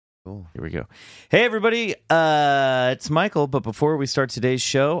Cool. Here we go. Hey, everybody. It's Michael. But before we start today's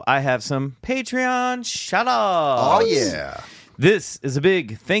show, I have some Patreon shout-outs. Oh, yeah. This is a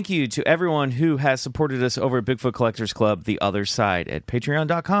big thank you to everyone who has supported us over at Bigfoot Collectors Club, The Other Side, at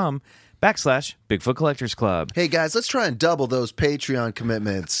patreon.com/Bigfoot Collectors Club. Hey, guys, let's try and double those Patreon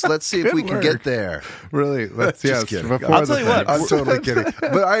commitments. Let's see if we can get there. Really? Let's Just kidding. I'll tell you what. I'm totally kidding.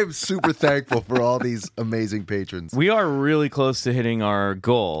 But I am super thankful for all these amazing patrons. We are really close to hitting our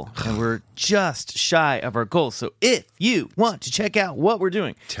goal, and we're just shy of our goal. So if you want to check out what we're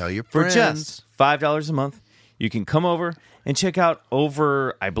doing, Tell your for friends. just $5 a month, you can come over and check out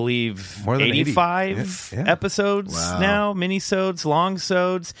over, I believe, More than 85 80. Yeah. Wow. now, mini-sodes,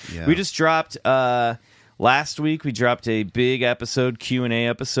 long-sodes. Yeah. We just dropped, last week, we dropped a big episode, Q&A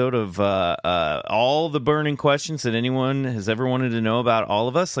episode of all the burning questions that anyone has ever wanted to know about all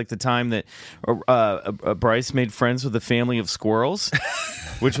of us, like the time that Bryce made friends with a family of squirrels,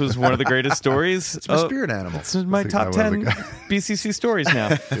 which was one of the greatest stories. It's my spirit animal. This is my top I was 10 BCC stories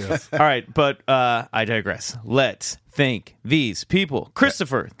now. All right, but I digress. Let's thank these people.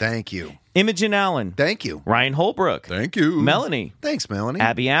 Christopher, Thank you. Imogen Allen, Thank you. Ryan Holbrook, Thank you. Melanie, Thanks, Melanie.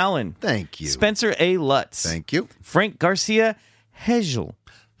 Abby Allen, Thank you. Spencer A. Lutz, Thank you. Frank Garcia Hegel.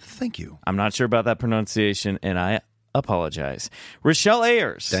 Thank you. I'm not sure about that pronunciation, and I apologize. Rochelle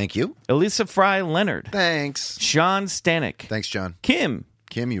Ayers. Thank you. Elisa Fry Leonard. Thanks. Sean Stanek. Thanks, John. Kim.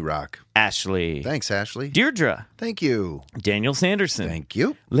 Kim, you rock. Ashley. Thanks, Ashley. Deirdre. Thank you. Daniel Sanderson. Thank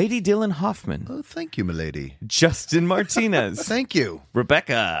you. Lady Dylan Hoffman. Oh, thank you, milady. Justin Martinez. Thank you.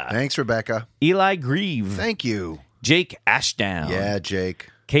 Rebecca. Thanks, Rebecca. Eli Grieve. Thank you. Jake Ashdown. Yeah, Jake.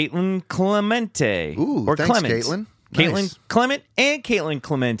 Caitlin Clemente. Ooh, or thanks, Clement. Caitlin. Caitlin Nice. Clement and Caitlin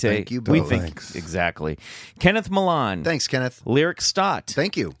Clemente. Thank you We both. think Thanks. exactly. Kenneth Milan. Thanks, Kenneth. Lyric Stott.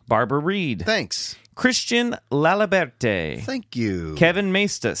 Thank you. Barbara Reed. Thanks. Christian Laliberte. Thank you. Kevin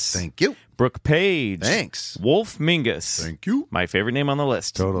Maestas. Thank you. Brooke Page. Thanks. Wolf Mingus. Thank you. My favorite name on the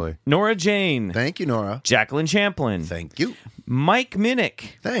list. Totally. Nora Jane. Thank you, Nora. Jacqueline Champlin. Thank you. Mike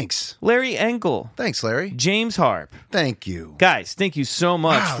Minnick. Thanks. Larry Engel. Thanks, Larry. James Harp. Thank you. Guys, thank you so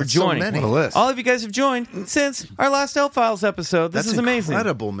much Wow, for that's so joining. many. What a list. All of you guys have joined since our last L-Files episode. This That's is amazing.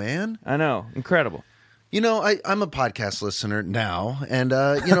 incredible, man. I know. Incredible. You know, I'm a podcast listener now, and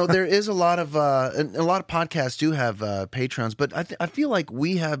you know, there is a lot of podcasts do have patrons, but I feel like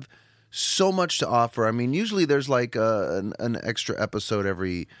we have so much to offer. I mean, usually there's like an extra episode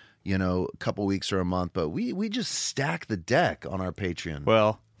every couple weeks or a month, but we just stack the deck on our Patreon.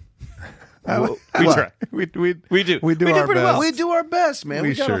 Well, we What? try. We do. We do our pretty well. best. We do our best, man. We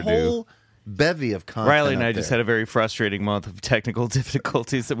We got sure a whole bevy of content. Riley and up I just there. had a very frustrating month of technical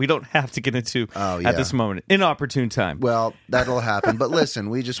difficulties that we don't have to get into Oh, yeah. at this moment. Inopportune time. Well, that'll happen. But listen,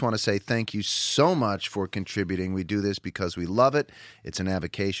 we just want to say thank you so much for contributing. We do this because we love it. It's an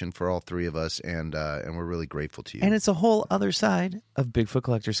avocation for all three of us, and we're really grateful to you. And it's a whole other side of Bigfoot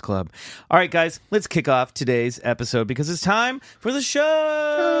Collectors Club. All right, guys, let's kick off today's episode because it's time for the show.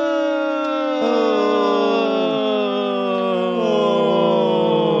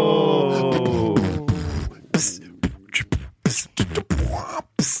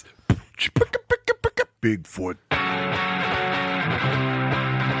 Bigfoot.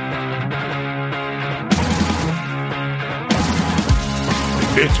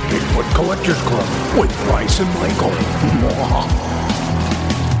 It's Bigfoot Collectors Club with Bryce and Michael.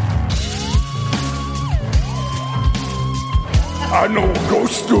 I know a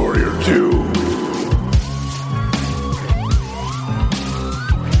ghost story or two.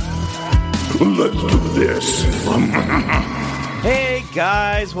 Let's do this. Hey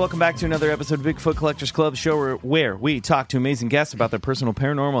guys, welcome back to another episode of Bigfoot Collectors Club show where we talk to amazing guests about their personal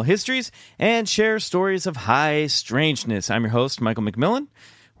paranormal histories and share stories of high strangeness. I'm your host, Michael McMillan.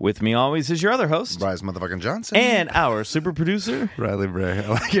 With me always is your other host Bryce motherfucking Johnson. and our super producer. Riley Bray. I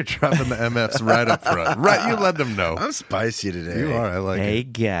like you're dropping the MFs right up front. Right, you let them know. I'm spicy today. You are. I like Hey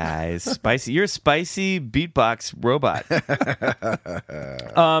it. guys, spicy. You're a spicy beatbox robot.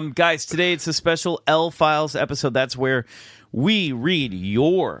 Guys, today it's a special L-Files episode. That's where we read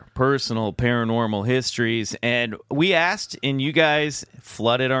your personal paranormal histories, and we asked, and you guys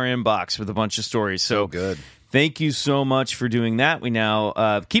flooded our inbox with a bunch of stories. So good. Thank you so much for doing that. We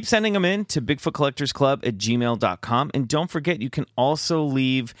now keep sending them in to BigfootCollectorsClub@gmail.com. And don't forget, you can also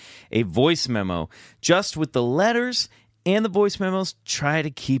leave a voice memo. Just with the letters and the voice memos, try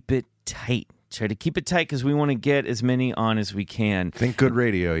to keep it tight. Try to keep it tight because we want to get as many on as we can. Think good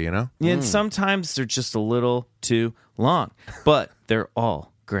radio, you know? And sometimes they're just a little too long, but they're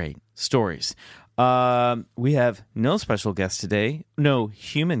all great stories. We have no special guest today. No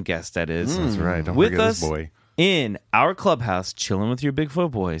human guest, that is. That's right. Don't With forget us this boy. in our clubhouse, chilling with your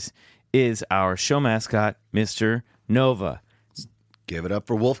Bigfoot boys, is our show mascot, Mr. Nova. Give it up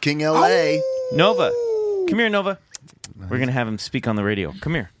for Wolf King LA. Nova, come here, Nova. We're gonna have him speak on the radio.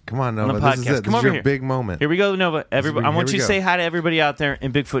 Come here. Come on, On Nova. a This is podcast. it. Come This is over your here. big moment. Here we go, Nova. Everybody, I Here want we you to go. say hi to everybody out there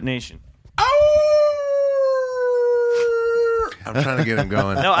in Bigfoot Nation. I'm trying to get him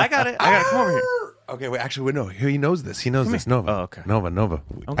going. No, I got it. Come over here. Okay, wait. Actually, wait. No, he knows this. He knows this. here. Nova. Oh, okay. Nova.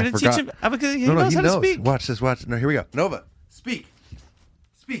 I'm gonna teach him. He No, knows he how knows. to speak. Watch this. Watch. No, here we go. Nova, speak.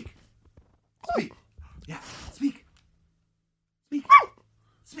 Speak. Speak. Yeah. Speak. Speak.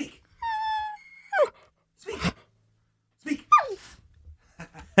 Speak. Speak. Speak.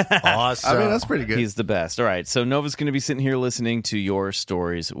 Awesome. I mean, that's pretty good. He's the best. All right, so Nova's going to be sitting here listening to your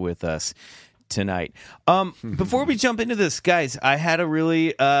stories with us tonight. Before we jump into this, guys, I had a really,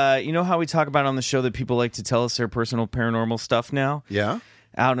 you know how we talk about on the show that people like to tell us their personal paranormal stuff now? Yeah?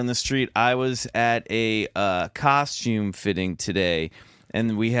 Out in the street. I was at a costume fitting today,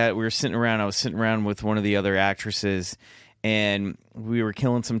 and we were sitting around. I was sitting around with one of the other actresses, and we were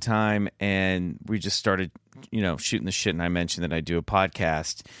killing some time, and we just started, shooting the shit. And I mentioned that I do a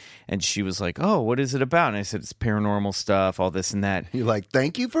podcast, and she was like, "Oh, what is it about?" And I said, "It's paranormal stuff, all this and that." You're like,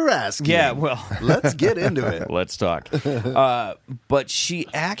 thank you for asking. Yeah, well, Let's get into it. let's talk. But she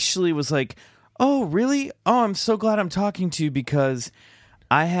actually was like, "Oh, really? Oh, I'm so glad I'm talking to you because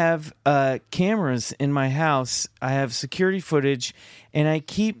I have cameras in my house. I have security footage, and I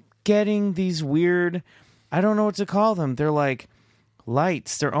keep getting these weird, I don't know what to call them. They're like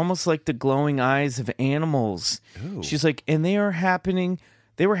lights. They're almost like the glowing eyes of animals." Ooh. She's like, and they were happening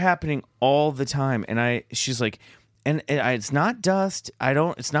all the time. And she's like, and it's not dust.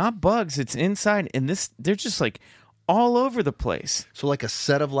 It's not bugs. It's inside. And they're just like all over the place. So like a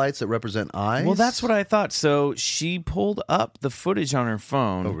set of lights that represent eyes? Well, that's what I thought. So she pulled up the footage on her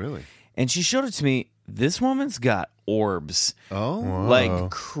phone. Oh, really? And she showed it to me. This woman's got orbs. Oh?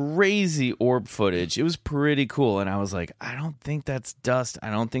 Like crazy orb footage. It was pretty cool. And I was like, I don't think that's dust. I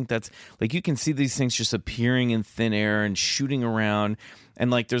don't think that's like, you can see these things just appearing in thin air and shooting around. And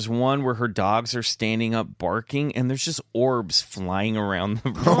like there's one where her dogs are standing up barking and there's just orbs flying around the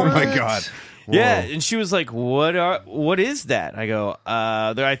room. Oh my God. Yeah, and she was like, "What is that?" I go,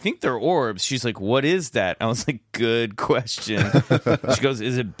 I think they're orbs." She's like, "What is that?" I was like, "Good question." She goes,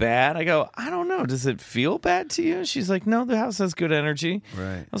 "Is it bad?" I go, "I don't know. Does it feel bad to you?" She's like, "No, the house has good energy."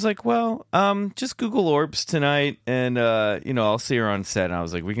 Right. I was like, "Well, just Google orbs tonight, and I'll see her on set." And I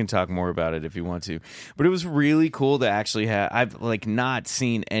was like, "We can talk more about it if you want to." But it was really cool to actually have. I've like not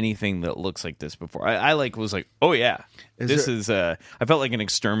seen anything that looks like this before. I was like, "Oh yeah." I felt like an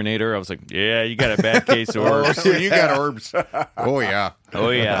exterminator. I was like, yeah, you got a bad case of orbs. You got orbs. Oh yeah. Oh,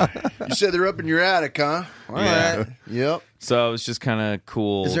 yeah. You said they're up in your attic, huh? All Yeah. right. Yep. So it was just kind of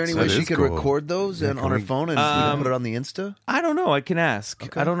cool. Is there any way That she is could cool. record those on her phone and we can put it on the Insta? I don't know. I can ask.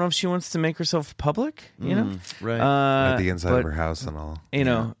 Okay. I don't know if she wants to make herself public, Right. At the inside but, of her house and all. and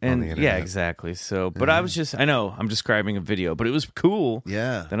on the yeah, internet. exactly. So, but I was just, I know I'm describing a video, but it was cool.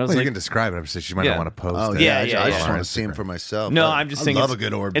 Yeah. Then I was Well, like, you can describe it. I'm saying she might Yeah. not want to post Oh, it. yeah. I yeah. just On want to see them for myself. no, I I'm just I saying love it's, a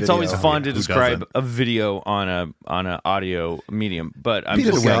good orb it's video. always fun to Who describe doesn't? a video on an audio medium, but I'm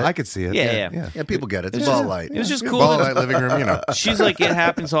People just get saying, it. I could see it. Yeah. Yeah, people get it. It's ball light. it was just Yeah, cool. ball light living room, She's like, it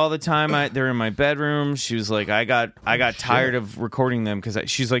happens all the time. They're in my bedroom. She was like, I got tired of recording them because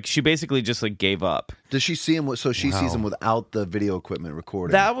she's like, she basically just like gave up. Does she see him? So she sees him without the video equipment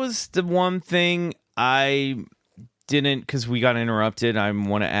recording. That was the one thing I didn't, because we got interrupted. I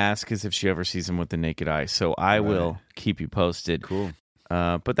want to ask is if she ever sees him with the naked eye. So I will keep you posted. Cool.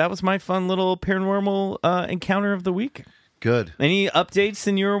 But that was my fun little paranormal encounter of the week. Good. Any updates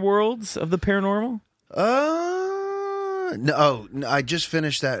in your worlds of the paranormal? No, I just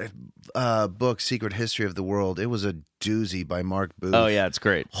finished that book, Secret History of the World. It was a doozy by Mark Booth. Oh, yeah, it's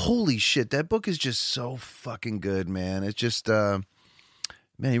great. Holy shit, that book is just so fucking good, man. It's just, man,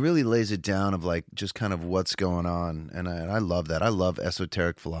 he really lays it down of like just kind of what's going on, and I love that. I love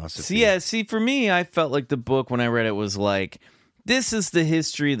esoteric philosophy. See, for me, I felt like the book when I read it was like, this is the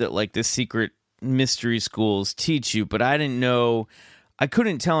history that like the secret mystery schools teach you, but I didn't know, I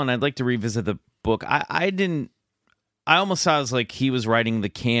couldn't tell, and I'd like to revisit the book. I almost saw it as like he was writing the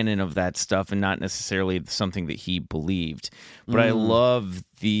canon of that stuff and not necessarily something that he believed. But I love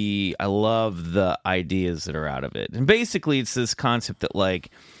the ideas that are out of it. And basically it's this concept that like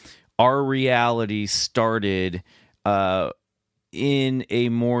our reality started in a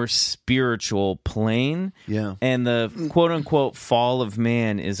more spiritual plane. Yeah. And the quote unquote fall of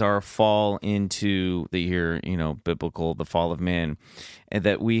man is our fall into biblical, the fall of man. And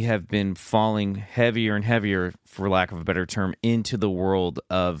that we have been falling heavier and heavier, for lack of a better term, into the world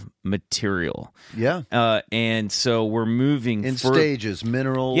of material. Yeah. And so we're moving in stages,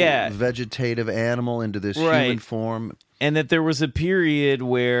 mineral, vegetative, animal, into this human form. And that there was a period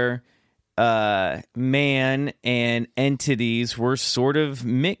where man and entities were sort of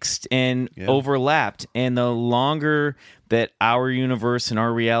mixed and overlapped. And the longer that our universe and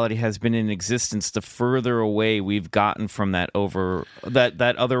our reality has been in existence, the further away we've gotten from that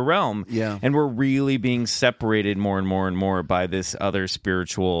other realm. Yeah. And we're really being separated more and more and more by this other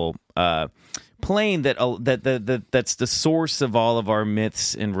spiritual plane that's the source of all of our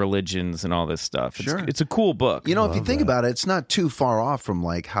myths and religions and all this stuff. It's a cool book. If you think about it, it's not too far off from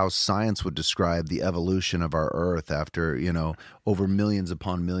like how science would describe the evolution of our Earth after, over millions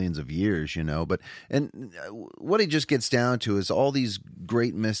upon millions of years, But what it just gets down to is all these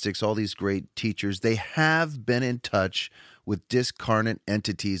great mystics, all these great teachers, they have been in touch with discarnate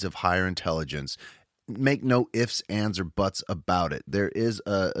entities of higher intelligence. Make no ifs, ands, or buts about it. There is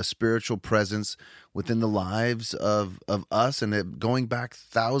a spiritual presence within the lives of us, and going back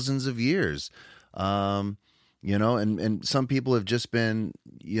thousands of years. And some people have just been,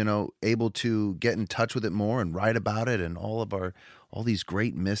 able to get in touch with it more and write about it, and all these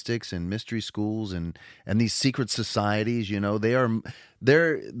great mystics and mystery schools and these secret societies,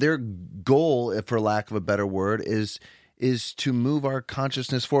 their goal, if for lack of a better word, is to move our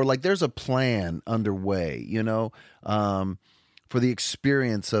consciousness forward. Like there's a plan underway, for the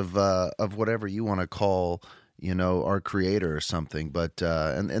experience of whatever you want to call, our creator or something. But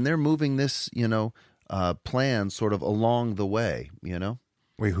and they're moving this, plan sort of along the way,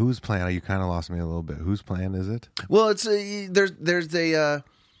 Wait, whose plan? You kind of lost me a little bit. Whose plan is it? Well, it's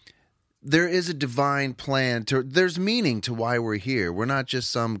there is a divine plan. There's meaning to why we're here. We're not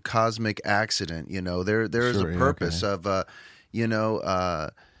just some cosmic accident. There is a purpose of, for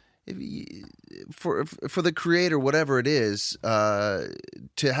the creator, whatever it is, to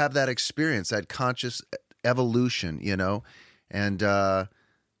have that experience, that conscious evolution. And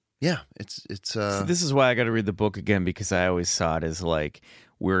it's. So this is why I got to read the book again, because I always saw it as like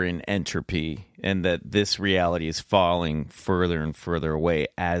we're in entropy, and that this reality is falling further and further away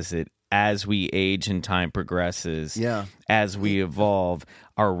as we age and time progresses, as we evolve,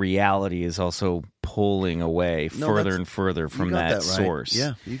 our reality is also pulling away further and further from that source.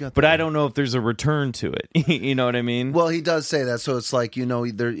 Yeah, you got that. But I don't know if there's a return to it. You know what I mean? Well, he does say that. So it's like,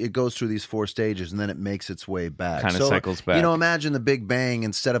 it goes through these 4 stages and then it makes its way back. Kind of cycles back. Imagine the Big Bang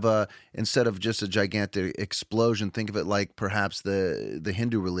instead of just a gigantic explosion. Think of it like perhaps the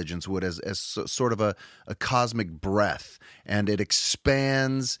Hindu religions would as sort of a cosmic breath, and it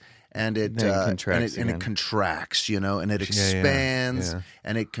expands. And it contracts, and it contracts, and it expands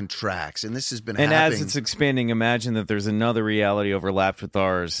and it contracts. And this has been happening. And as it's expanding, imagine that there's another reality overlapped with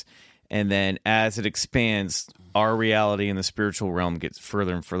ours. And then as it expands, our reality in the spiritual realm gets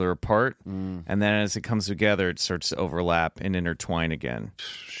further and further apart. And then as it comes together, it starts to overlap and intertwine again.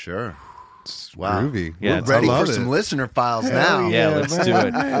 Sure. Wow. Groovy. Yeah, we're ready for some listener files now. Yeah, let's do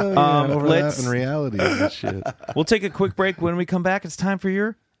it. Overlap in reality and shit. We'll take a quick break. When we come back, it's time for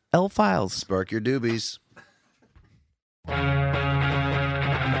your L-Files. Spark your doobies.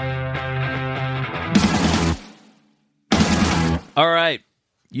 All right.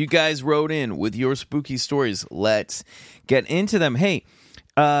 You guys wrote in with your spooky stories. Let's get into them. Hey,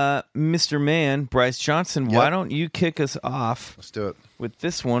 Mr. Man, Bryce Johnson, why don't you kick us off? Let's do it. With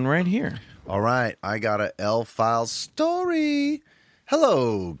this one right here. All right. I got a L-Files story.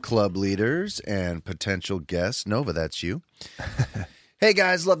 Hello, club leaders and potential guests. Nova, that's you. Hey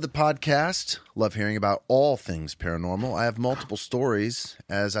guys, love the podcast. Love hearing about all things paranormal. I have multiple stories,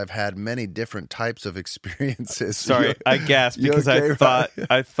 as I've had many different types of experiences. Sorry, I gasped because okay,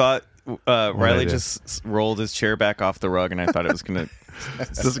 I thought Riley just rolled his chair back off the rug, and I thought it was going to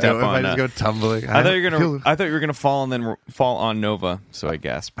step on. Just go tumbling. I thought you were gonna fall and then fall on Nova, so I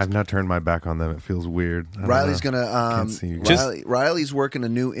gasped. I've not turned my back on them. It feels weird. Riley's gonna. Riley's working a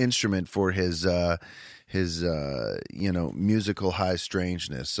new instrument for his musical high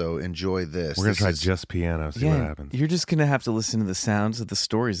strangeness. So enjoy this. We're going to try just piano, see what happens. You're just going to have to listen to the sounds of the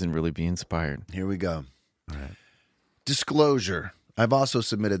stories and really be inspired. Here we go. All right. Disclosure. I've also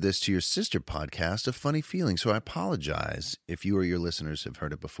submitted this to your sister podcast, A Funny Feeling, so I apologize if you or your listeners have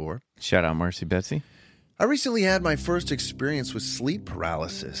heard it before. Shout out Marcy Betsy. I recently had my first experience with sleep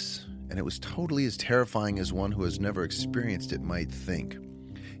paralysis, and it was totally as terrifying as one who has never experienced it might think.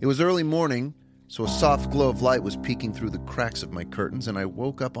 It was early morning, So a soft glow of light was peeking through the cracks of my curtains, and I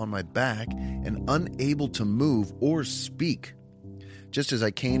woke up on my back and unable to move or speak. Just as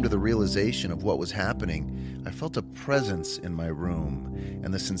I came to the realization of what was happening, I felt a presence in my room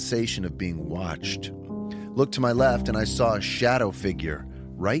and the sensation of being watched. Looked to my left and I saw a shadow figure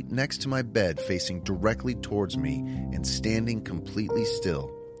right next to my bed, facing directly towards me and standing completely still.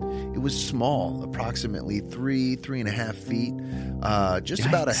 It was small, approximately 3.5 feet, just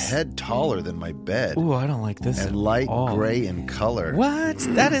about a head taller than my bed. Ooh, I don't like this. And at light all. gray in color. What?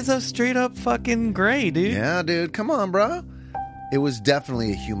 That is a straight up fucking gray, dude. Yeah, dude, come on, bro. It was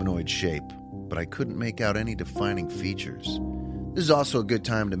definitely a humanoid shape, but I couldn't make out any defining features. This is also a good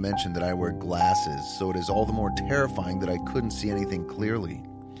time to mention that I wear glasses, so it is all the more terrifying that I couldn't see anything clearly.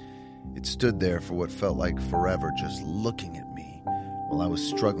 It stood there for what felt like forever, just looking at me, while I was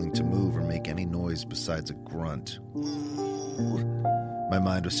struggling to move or make any noise besides a grunt. My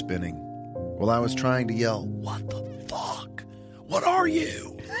mind was spinning, while I was trying to yell, "What the fuck? What are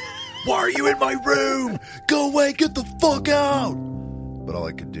you? Why are you in my room? Go away, get the fuck out!" But all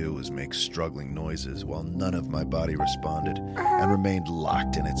I could do was make struggling noises while none of my body responded and remained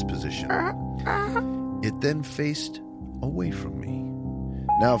locked in its position. It then faced away from me.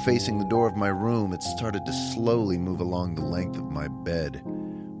 Now facing the door of my room, it started to slowly move along the length of my bed,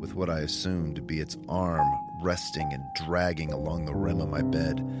 with what I assumed to be its arm resting and dragging along the rim of my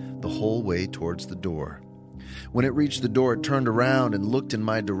bed the whole way towards the door. When it reached the door, it turned around and looked in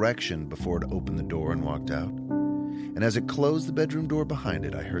my direction before it opened the door and walked out. And as it closed the bedroom door behind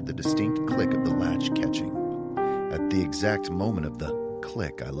it, I heard the distinct click of the latch catching. At the exact moment of the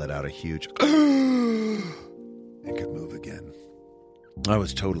click, I let out a huge and could move again. I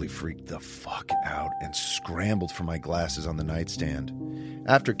was totally freaked the fuck out and scrambled for my glasses on the nightstand.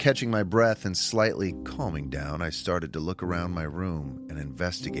 After catching my breath and slightly calming down, I started to look around my room and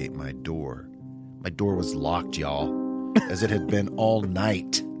investigate my door. My door was locked, y'all, as it had been all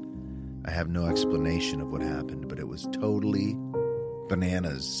night. I have no explanation of what happened, but it was totally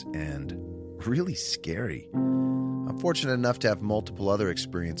bananas and really scary. I'm fortunate enough to have multiple other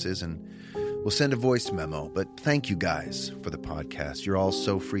experiences, and we'll send a voice memo, but thank you guys for the podcast. You're all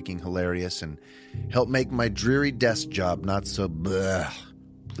so freaking hilarious and help make my dreary desk job not so bleh.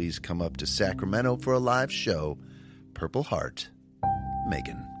 Please come up to Sacramento for a live show. Purple Heart,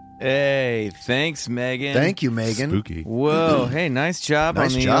 Megan. Hey, thanks, Megan. Thank you, Megan. Spooky. Whoa, hey, nice job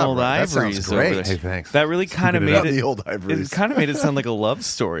Nice on the job, old Rob. That sounds ivories. great. Over there. Hey, thanks. That really kind of Scooping it made up. it. The old ivories. It kind of made it sound like a love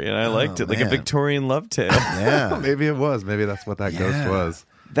story, and I liked it, like a man. Victorian love tale. Yeah. Maybe it was. Maybe that's what that ghost was.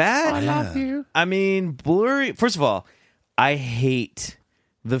 That I love you. I mean, blurry. First of all, I hate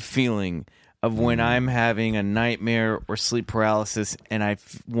the feeling of when I'm having a nightmare or sleep paralysis and I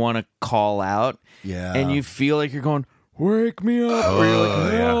want to call out. Yeah. And you feel like you're going, "Wake me up!" Or you're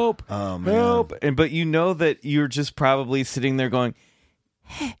like, "Help! Oh, man. Help!" And but you know that you're just probably sitting there going,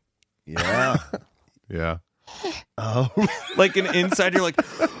 Yeah. Yeah. Oh, like an inside, you're like,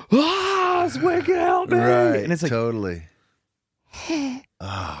 "Ah, it's waking help me!" right. And it's like, totally.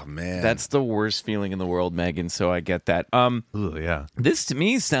 Oh, man. that's the worst feeling in the world, Megan. So I get that. Ooh, yeah. This to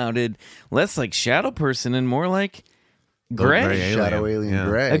me sounded less like shadow person and more like gray. gray alien. Shadow Alien Yeah.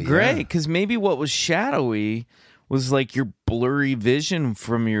 Gray. A gray, yeah. because maybe what was shadowy was like your blurry vision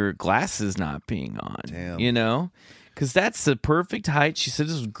from your glasses not being on. Damn. You know? Because that's the perfect height. She said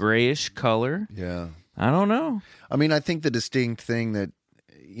it was grayish color. Yeah. I don't know. I mean, I think the distinct thing that,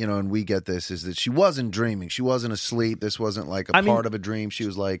 you know, and we get this, is that she wasn't dreaming. She wasn't asleep. This wasn't like a part of a dream. She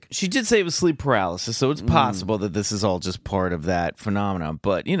was like, She did say it was sleep paralysis, so it's possible that this is all just part of that phenomenon.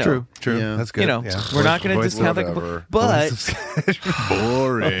 But, you know, True. Yeah. That's good. you know, Yeah. we're not going to Voice- discount that. whatever. But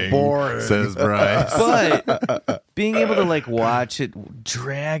boring. Boring. Says Bryce. But being able to like watch it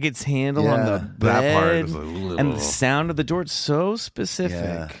drag its handle on the Yeah. bed That part was a and the sound of the door, it's so specific.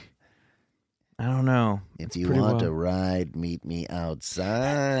 Yeah. I don't know. if It's you pretty want to wild. ride, meet me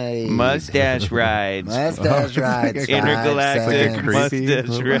outside. Mustache rides. Mustache rides. Intergalactic 5 cents. Creepy.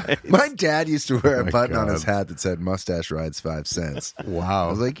 mustache rides. My dad used to wear a my button on God. his hat that said "Mustache rides 5 cents." I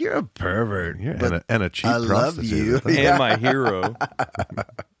Wow. was like, "You're a pervert." Yeah, but and a cheap I love prostitute. you. And my hero.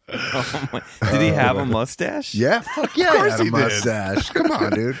 Oh my- Did he have a mustache? Yeah, fuck yeah, I had a he did. mustache. Come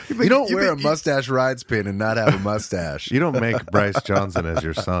on, dude. You don't wear a mustache rides pin and not have a mustache. You don't make Bryce Johnson as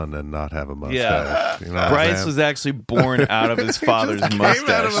your son and not have a mustache. Yeah. You know what I'm Bryce saying? was actually born out of his father's Came out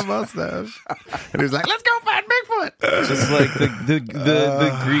of a mustache. mustache. And he was like, let's go find Bigfoot. Just like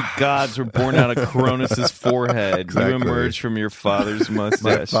the Greek gods were born out of Cronus's forehead. Exactly. You emerged from your father's My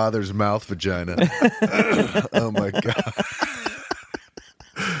mustache. father's mouth vagina. Oh my god.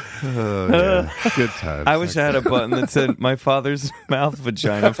 Oh, yeah. Good times. I wish I had a button that said "My father's mouth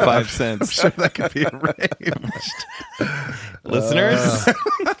vagina 5 cents." Sure, that could be arranged. Listeners,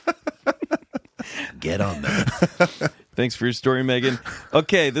 Get on that. thanks for your story, Megan.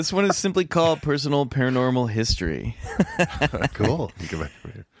 Okay, this one is simply called Personal Paranormal History. Cool. You go back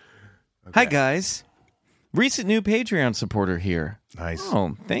over here. Hi, guys. Recent new Patreon supporter here. Nice.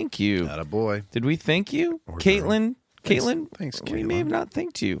 Oh, thank you. Attaboy. Did we thank you? Caitlin? Caitlin? Thanks, We may Caitlin. have not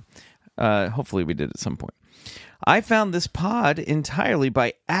thanked you. Hopefully we did at some point. I found this pod entirely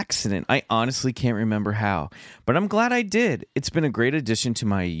by accident. I honestly can't remember how, but I'm glad I did. It's been a great addition to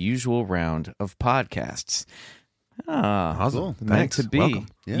my usual round of podcasts. Awesome. Meant Thanks. to be. Welcome.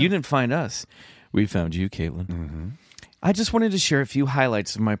 Yeah. You didn't find us. We found you, Caitlin. I just wanted to share a few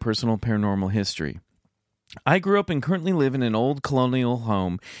highlights of my personal paranormal history. I grew up and currently live in an old colonial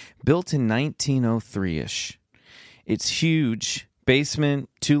home built in 1903-ish. It's huge. Basement,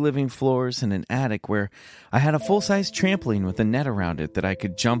 2 living floors, and an attic where I had a full-size trampoline with a net around it that I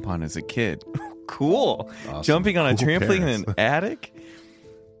could jump on as a kid. Cool. Awesome. Jumping on a Cool trampoline parents. in an attic?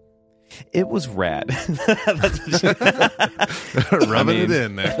 It was rad. Rubbing it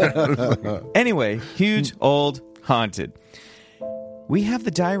in there. Anyway, huge, old, haunted. We have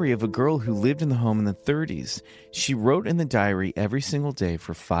the diary of a girl who lived in the home in the 30s. She wrote in the diary every single day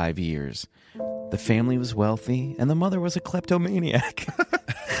for 5 years. The family was wealthy, and the mother was a kleptomaniac.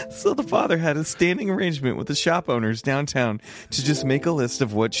 So the father had a standing arrangement with the shop owners downtown to just make a list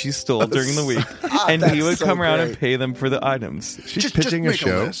of what she stole during the week, and he That's would so come around and great. pay them for the items. She's pitching a make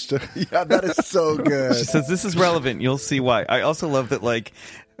show. list. Yeah, that is so good. She says, this is relevant. You'll see why. I also love that, like,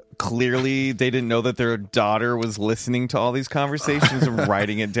 clearly they didn't know that their daughter was listening to all these conversations and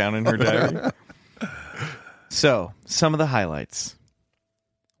writing it down in her diary. So, some of the highlights.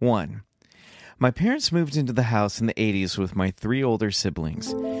 1. My parents moved into the house in the 80s with my 3 older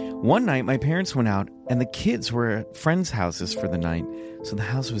siblings. One night, my parents went out, and the kids were at friends' houses for the night, so the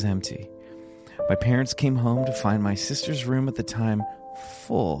house was empty. My parents came home to find my sister's room at the time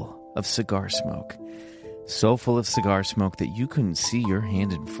full of cigar smoke. So full of cigar smoke that you couldn't see your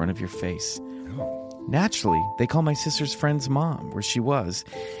hand in front of your face. Naturally, they called my sister's friend's mom, where she was,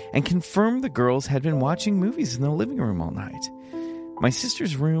 and confirmed the girls had been watching movies in the living room all night. My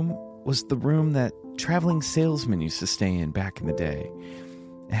sister's room was the room that traveling salesmen used to stay in back in the day.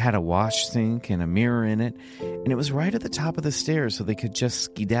 It had a wash sink and a mirror in it, and it was right at the top of the stairs so they could just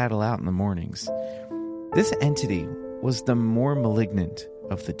skedaddle out in the mornings. This entity was the more malignant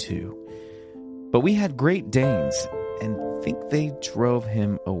of the two. But we had Great Danes, and think they drove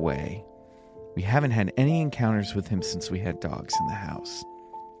him away. We haven't had any encounters with him since we had dogs in the house.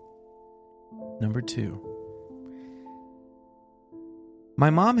 Number 2. My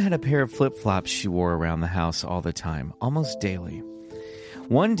mom had a pair of flip-flops she wore around the house all the time, almost daily.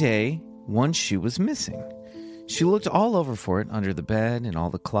 One day, one shoe was missing. She looked all over for it, under the bed, in all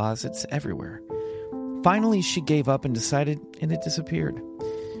the closets, everywhere. Finally, she gave up and decided it had disappeared.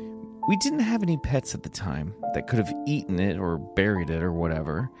 We didn't have any pets at the time that could have eaten it or buried it or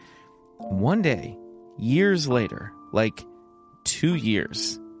whatever. One day, years later, like 2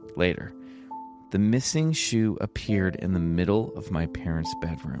 years later, the missing shoe appeared in the middle of my parents'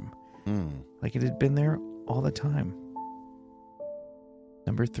 bedroom. Like it had been there all the time.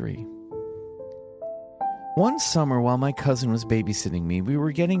 Number 3. One summer while my cousin was babysitting me, we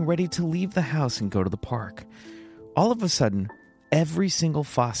were getting ready to leave the house and go to the park. All of a sudden, every single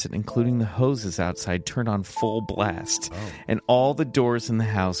faucet, including the hoses outside, turned on full blast, and all the doors in the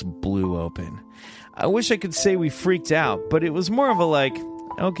house blew open. I wish I could say we freaked out, but it was more of a like,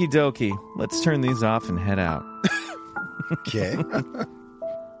 okie dokie, let's turn these off and head out. Okay.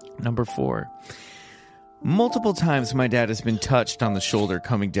 Number 4. Multiple times my dad has been touched on the shoulder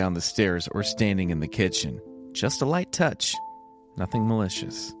coming down the stairs or standing in the kitchen. Just a light touch. Nothing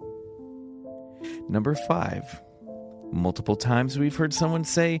malicious. Number 5. Multiple times we've heard someone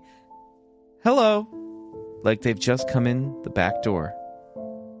say, hello, like they've just come in the back door.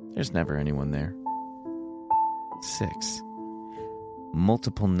 There's never anyone there. 6.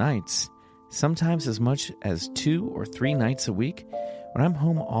 Multiple nights, sometimes as much as 2 or 3 nights a week, when I'm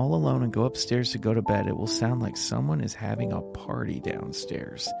home all alone and go upstairs to go to bed, it will sound like someone is having a party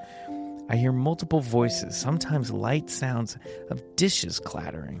downstairs. I hear multiple voices, sometimes light sounds of dishes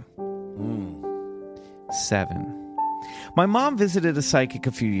clattering. 7. My mom visited a psychic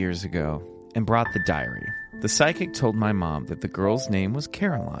a few years ago and brought the diary. The psychic told my mom that the girl's name was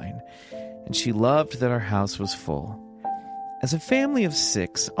Caroline, and she loved that our house was full. As a family of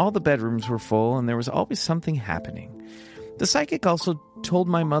 6, all the bedrooms were full, and there was always something happening. The psychic also told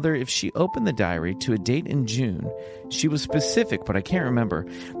my mother if she opened the diary to a date in June, she was specific, but I can't remember,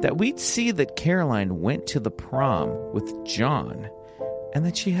 that we'd see that Caroline went to the prom with John and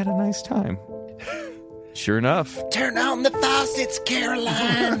that she had a nice time. Sure enough. Turn on the faucets,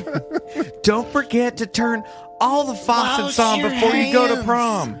 Caroline. Don't forget to turn all the faucets on before you go to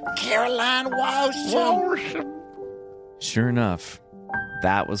prom. Caroline, wash them. Sure enough,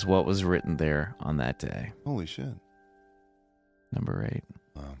 that was what was written there on that day. Holy shit. Number 8.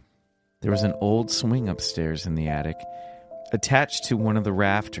 Wow. There was an old swing upstairs in the attic, attached to one of the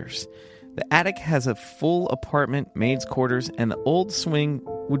rafters. The attic has a full apartment, maid's quarters, and the old swing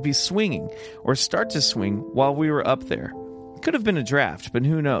would be swinging or start to swing while we were up there. Could have been a draft, but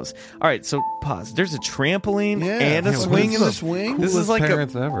who knows? All right, so pause. There's a trampoline and a swing in the swing. This is like a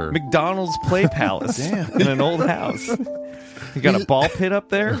ever. McDonald's play palace in an old house. You got a ball pit up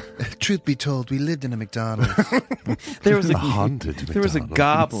there. Truth be told, we lived in a McDonald's. There was a haunted There was a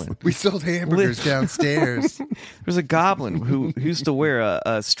goblin. We sold hamburgers downstairs. There was a goblin who used to wear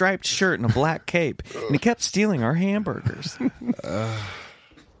a striped shirt and a black cape, and he kept stealing our hamburgers.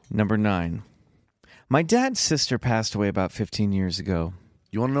 Number 9. My dad's sister passed away about 15 years ago.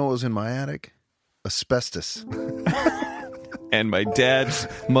 You want to know what was in my attic? Asbestos. And my dad's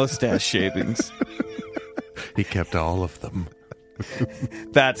mustache shavings. He kept all of them.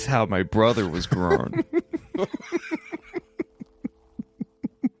 That's how my brother was grown.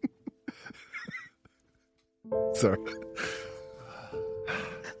 Sorry.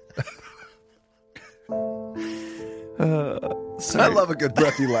 I love a good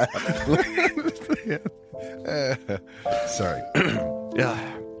breathy laugh. Sorry. Yeah.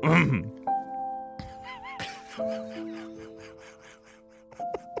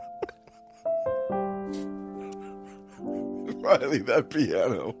 Riley, that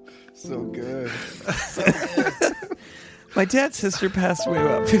piano. So good. My dad's sister passed away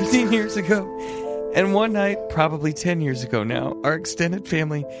about 15 years ago. And one night, probably 10 years ago now, our extended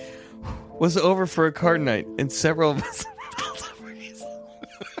family was over for a card night, and several of us...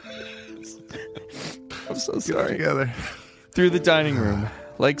 I'm so sorry. Together. Through the dining room,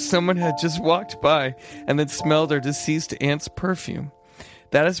 like someone had just walked by and then smelled our deceased aunt's perfume.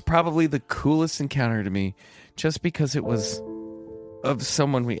 That is probably the coolest encounter to me, just because it was of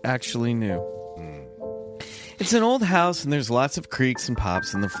someone we actually knew. It's an old house, and there's lots of creaks and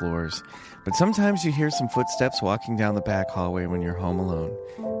pops in the floors. But sometimes you hear some footsteps walking down the back hallway when you're home alone.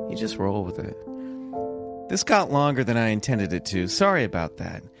 You just roll with it. This got longer than I intended it to. Sorry about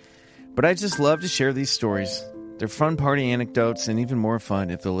that. But I just love to share these stories. They're fun party anecdotes, and even more fun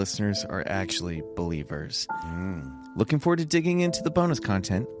if the listeners are actually believers. Looking forward to digging into the bonus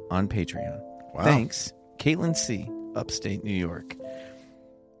content on Patreon. Wow. Thanks, Caitlin C., upstate New York.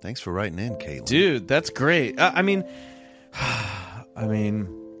 Thanks for writing in, Caitlin. Dude, that's great. I mean,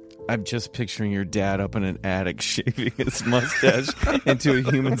 I'm just picturing your dad up in an attic shaving his mustache into a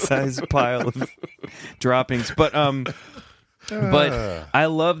human-sized pile of droppings. But I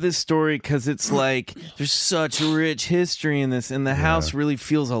love this story because it's like there's such rich history in this, and the house really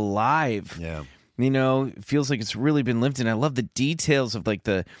feels alive. Yeah. You know, it feels like it's really been lived in. I love the details of like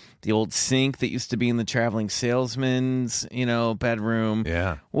the old sink that used to be in the traveling salesman's, bedroom.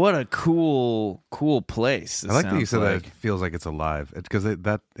 Yeah. What a cool place. I like that you said that it feels like it's alive, because it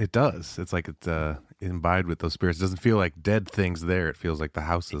does. It's like it's imbibed with those spirits. It doesn't feel like dead things there. It feels like the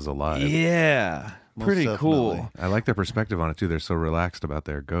house is alive. Yeah. Most Pretty definitely. cool. I like their perspective on it too. They're so relaxed about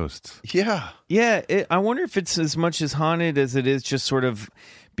their ghosts. Yeah. Yeah. I wonder if it's as much as haunted as it is just sort of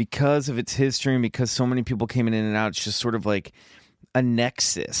because of its history and because so many people came in and out. It's just sort of like a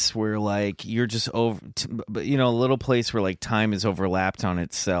nexus where like you're just a little place where like time is overlapped on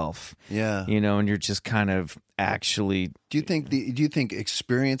itself. Yeah. And you're just kind of actually. Do you think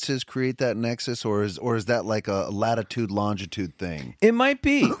experiences create that nexus, or is that like a latitude longitude thing? It might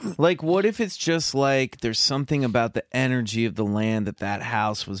be. Like, what if it's just like there's something about the energy of the land that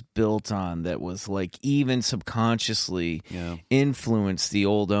house was built on that was like even subconsciously influenced the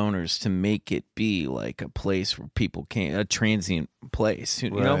old owners to make it be like a place where people came, a transient place.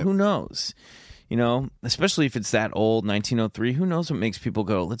 You know, who knows? Especially if it's that old, 1903, who knows what makes people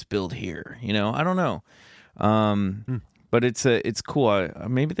go, let's build here? I don't know. But it's cool.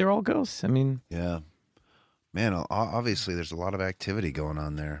 Maybe they're all ghosts. I mean, Yeah. Man, obviously there's a lot of activity going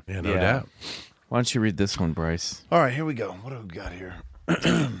on there. Yeah, no doubt. Why don't you read this one, Bryce? All right, here we go. What do we got here?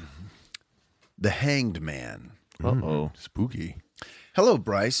 The Hanged Man. Uh-oh. Spooky. Hello,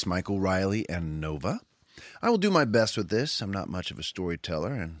 Bryce, Michael, Riley, and Nova. I will do my best with this. I'm not much of a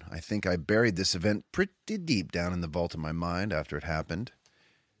storyteller, and I think I buried this event pretty deep down in the vault of my mind after it happened.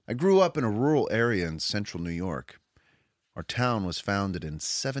 I grew up in a rural area in central New York. Our town was founded in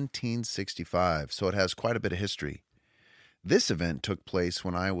 1765, so it has quite a bit of history. This event took place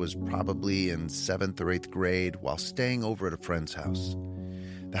when I was probably in 7th or 8th grade while staying over at a friend's house.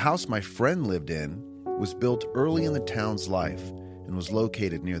 The house my friend lived in was built early in the town's life and was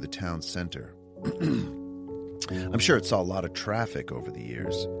located near the town center. I'm sure it saw a lot of traffic over the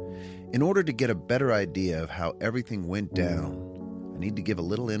years. In order to get a better idea of how everything went down, I need to give a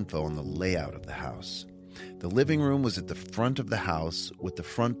little info on the layout of the house. The living room was at the front of the house with the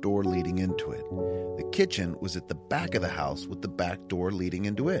front door leading into it. The kitchen was at the back of the house with the back door leading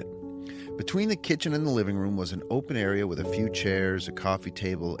into it. Between the kitchen and the living room was an open area with a few chairs, a coffee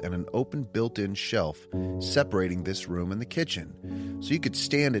table, and an open built-in shelf separating this room and the kitchen. So you could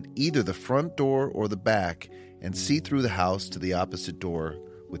stand at either the front door or the back and see through the house to the opposite door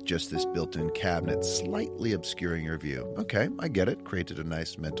with just this built-in cabinet slightly obscuring your view. Okay, I get it. Created a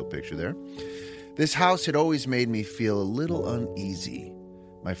nice mental picture there. This house had always made me feel a little uneasy.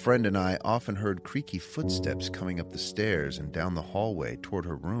 My friend and I often heard creaky footsteps coming up the stairs and down the hallway toward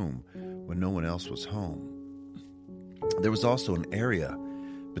her room when no one else was home. There was also an area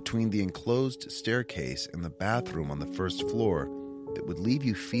between the enclosed staircase and the bathroom on the first floor that would leave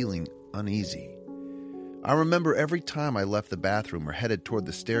you feeling uneasy. I remember every time I left the bathroom or headed toward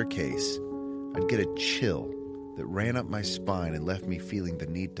the staircase, I'd get a chill that ran up my spine and left me feeling the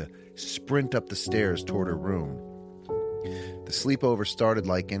need to sprint up the stairs toward her room. The sleepover started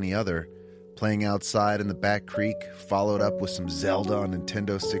like any other, playing outside in the back creek, followed up with some Zelda on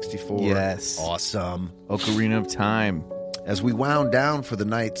Nintendo 64. Yes. Awesome. Ocarina of Time. As we wound down for the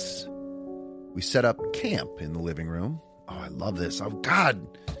nights, we set up camp in the living room. Oh, I love this. Oh,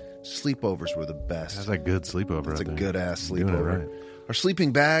 God. Sleepovers were the best. That's a good sleepover. That's a right there. good-ass Doing it sleepover. right. Our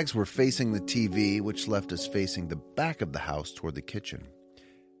sleeping bags were facing the TV, which left us facing the back of the house toward the kitchen.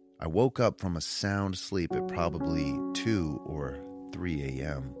 I woke up from a sound sleep at probably 2 or 3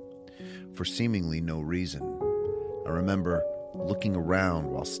 a.m. for seemingly no reason. I remember looking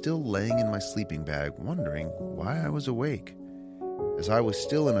around while still laying in my sleeping bag, wondering why I was awake. As I was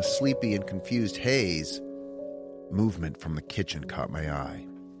still in a sleepy and confused haze, movement from the kitchen caught my eye.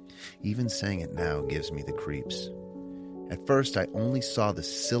 Even saying it now gives me the creeps. At first, I only saw the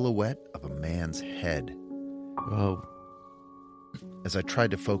silhouette of a man's head. Whoa. As I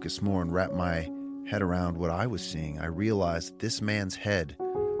tried to focus more and wrap my head around what I was seeing, I realized this man's head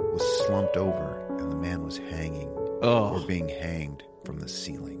was slumped over and the man was hanging or being hanged from the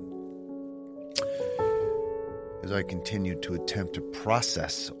ceiling. As I continued to attempt to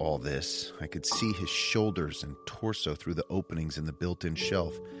process all this, I could see his shoulders and torso through the openings in the built-in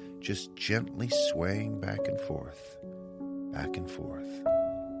shelf, just gently swaying back and forth. Back and forth.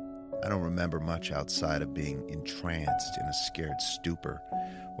 I don't remember much outside of being entranced in a scared stupor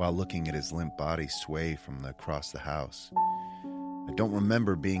while looking at his limp body sway from across the house. I don't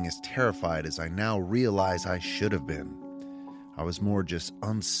remember being as terrified as I now realize I should have been. I was more just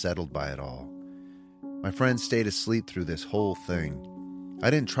unsettled by it all. My friend stayed asleep through this whole thing. I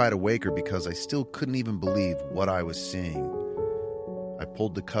didn't try to wake her because I still couldn't even believe what I was seeing. I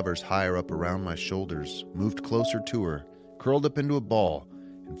pulled the covers higher up around my shoulders, moved closer to her, curled up into a ball,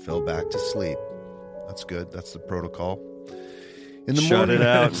 and fell back to sleep. That's good. That's the protocol. In the Shut morning, it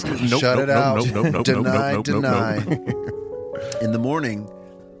out. Shut it out. Deny, nope. deny. In the morning,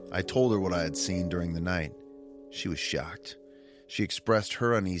 I told her what I had seen during the night. She was shocked. She expressed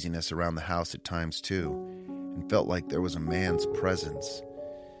her uneasiness around the house at times too, and felt like there was a man's presence.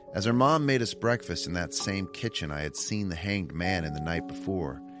 As her mom made us breakfast in that same kitchen I had seen the hanged man in the night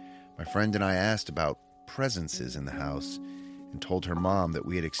before, my friend and I asked about presences in the house and told her mom that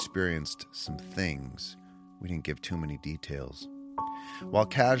we had experienced some things. We didn't give too many details. While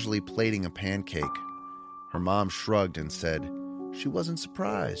casually plating a pancake, her mom shrugged and said she wasn't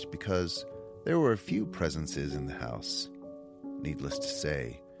surprised because there were a few presences in the house. Needless to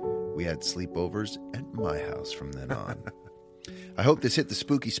say, we had sleepovers at my house from then on. I hope this hit the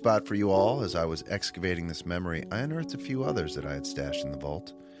spooky spot for you all. As I was excavating this memory, I unearthed a few others that I had stashed in the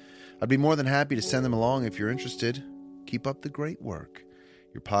vault. I'd be more than happy to send them along if you're interested. Keep up the great work.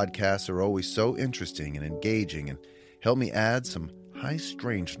 Your podcasts are always so interesting and engaging and help me add some high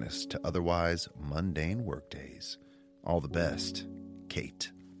strangeness to otherwise mundane workdays. All the best,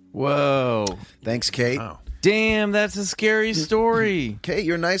 Kate. Whoa. Thanks, Kate. Wow. Damn, that's a scary story. Kate,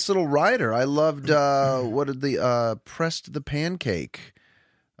 you're a nice little writer. I loved what did the pressed the pancake.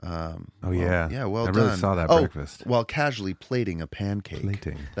 Oh, yeah. Yeah, well I done. really saw that Oh, breakfast. while casually plating a pancake.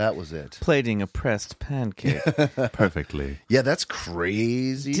 Plating. That was it. Plating a pressed pancake. Perfectly. Yeah, that's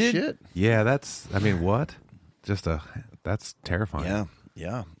crazy Did- shit. Yeah, that's, I mean, what? That's terrifying.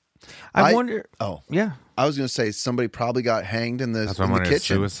 Yeah. I wonder. Oh, Yeah. I was going to say somebody probably got hanged in the That's what I'm wondering.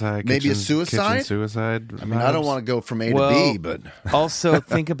 kitchen. Suicide? Maybe a Kitchen suicide. suicide. I mean, I don't want to go from A to B, but also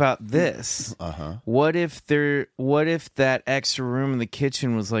think about this. What if that extra room in the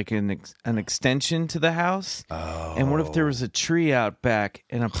kitchen was like an extension to the house? Oh. And what if there was a tree out back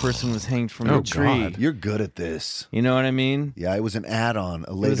and a person was hanged from the tree? God. You're good at this. You know what I mean? Yeah, it was an add-on,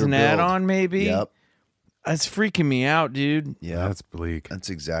 a later It was an build. add-on, maybe? Yep. That's freaking me out, dude. Yeah, That's bleak.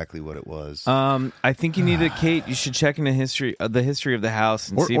 that's exactly what it was. I think you need to, Kate. You should check into the history of the house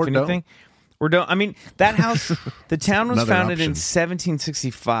and see if Or don't. anything. Or don't. I mean, that house. The town was Another founded in option.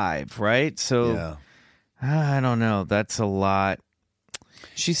 1765, right? So yeah. I don't know. That's a lot.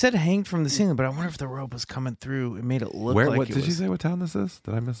 She said hanged from the ceiling, but I wonder if the rope was coming through. It made it look Where? like What it did was. you say? What town this is?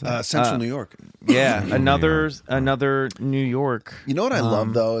 Did I miss that? Central New York. Yeah, another New York. You know what I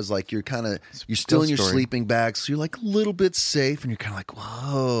love though is like you're still in your story. sleeping bag, so you're like a little bit safe, and you're kind of like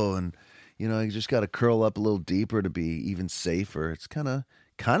whoa, and you just got to curl up a little deeper to be even safer. It's kind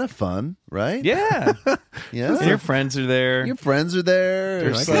of fun, right? Yeah, Yeah. and your friends are there. Your friends are there. They're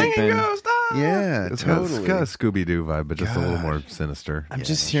It's sleeping. yeah, It's totally. got a Scooby Doo vibe, but just a little more sinister. I'm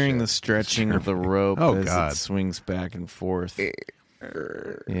just hearing the stretching of the rope Oh, as God. it swings back and forth.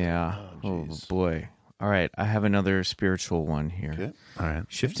 Yeah. Oh, boy. All right. I have another spiritual one here. Okay. All right.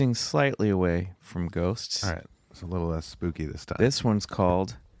 Shifting slightly away from ghosts. All right. It's a little less spooky this time. This one's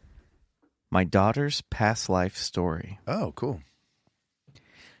called My Daughter's Past Life Story. Oh, cool.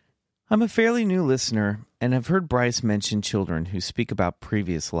 I'm a fairly new listener and have heard Bryce mention children who speak about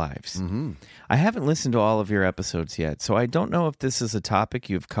previous lives. Mm-hmm. I haven't listened to all of your episodes yet, so I don't know if this is a topic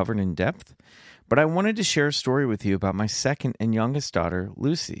you've covered in depth, but I wanted to share a story with you about my second and youngest daughter,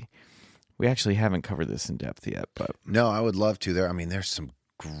 Lucy. We actually haven't covered this in depth yet, but No, I would love to. There's some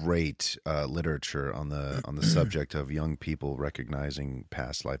great literature on the subject of young people recognizing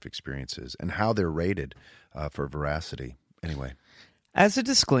past life experiences and how they're rated for veracity. Anyway. as a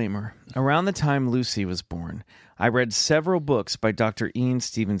disclaimer, around the time Lucy was born, I read several books by Dr. Ian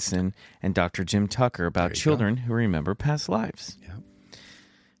Stevenson and Dr. Jim Tucker about children who remember past lives. Yeah.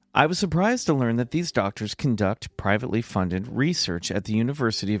 I was surprised to learn that these doctors conduct privately funded research at the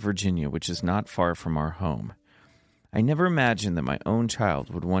University of Virginia, which is not far from our home. I never imagined that my own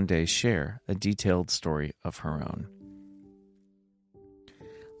child would one day share a detailed story of her own.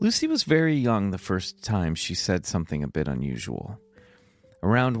 Lucy was very young the first time she said something a bit unusual.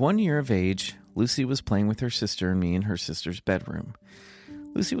 Around 1 year of age, Lucy was playing with her sister and me in her sister's bedroom.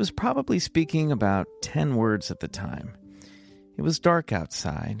 Lucy was probably speaking about 10 words at the time. It was dark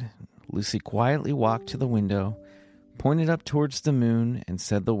outside. Lucy quietly walked to the window, pointed up towards the moon, and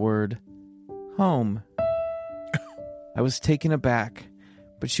said the word, home. I was taken aback,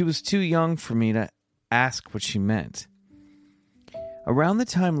 but she was too young for me to ask what she meant. Around the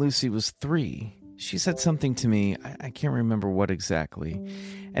time Lucy was 3, she said something to me, I can't remember what exactly,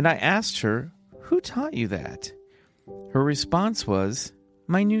 and I asked her, who taught you that? Her response was,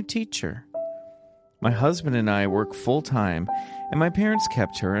 my new teacher. My husband and I work full-time, and my parents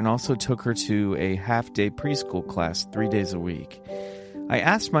kept her and also took her to a half-day preschool class 3 days a week. I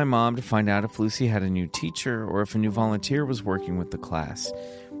asked my mom to find out if Lucy had a new teacher or if a new volunteer was working with the class.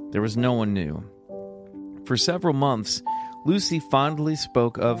 There was no one new. For several months, Lucy fondly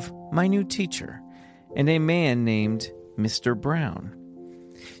spoke of my new teacher and a man named Mr. Brown.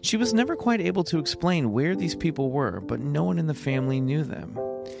 She was never quite able to explain where these people were, but no one in the family knew them.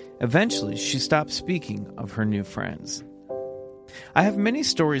 Eventually, she stopped speaking of her new friends. I have many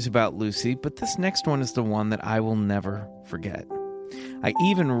stories about Lucy, but this next one is the one that I will never forget. I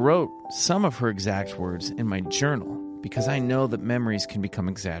even wrote some of her exact words in my journal because I know that memories can become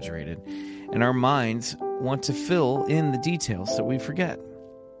exaggerated, and our minds want to fill in the details that we forget.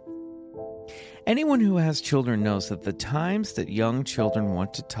 Anyone who has children knows that the times that young children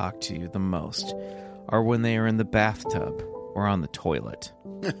want to talk to you the most are when they are in the bathtub or on the toilet.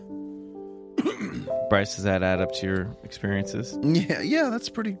 Bryce, does that add up to your experiences? Yeah, that's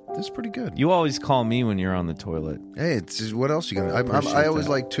pretty good. You always call me when you're on the toilet. Hey, it's what else you gonna? I always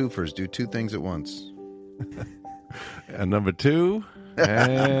like twofers. Do two things at once. And number 2,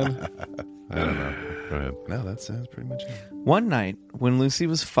 and I don't know. Go ahead. No, that's pretty much it. One night, when Lucy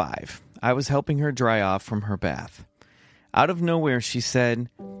was 5, I was helping her dry off from her bath. Out of nowhere, she said,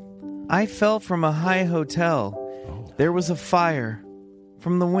 I fell from a high hotel. Oh. There was a fire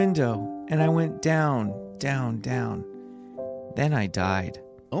from the window, and I went down, down, down. Then I died.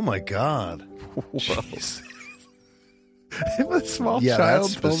 Oh my God! Jeez. If a small Yeah, child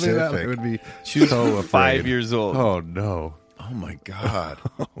that's told me that, specific. it would be She was so afraid. 5 years old. Oh, no. Oh my God!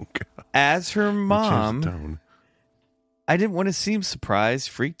 Oh, God. As her Change the mom, tone. I didn't want to seem surprised,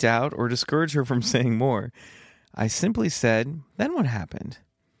 freaked out, or discourage her from saying more. I simply said, then what happened?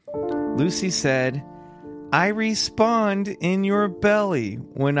 Lucy said, I respawned in your belly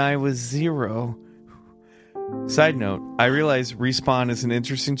when I was 0. Side note, I realize respawn is an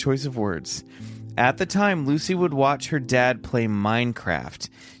interesting choice of words. At the time, Lucy would watch her dad play Minecraft.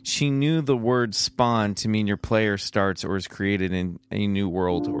 She knew the word spawn to mean your player starts or is created in a new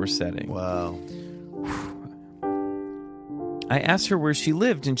world or setting. Wow. I asked her where she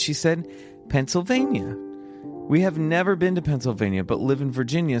lived, and she said, Pennsylvania. We have never been to Pennsylvania, but live in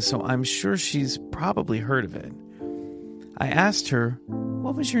Virginia, so I'm sure she's probably heard of it. I asked her,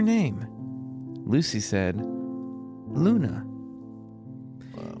 what was your name? Lucy said, Luna.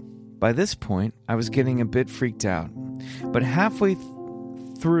 Wow. By this point, I was getting a bit freaked out, but halfway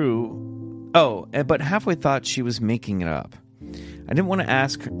thought she was making it up. I didn't want to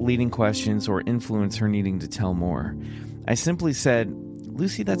ask leading questions or influence her needing to tell more. I simply said,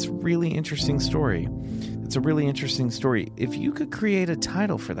 Lucy, that's a really interesting story. It's a really interesting story. If you could create a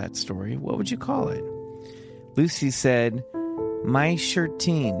title for that story, what would you call it? Lucy said, My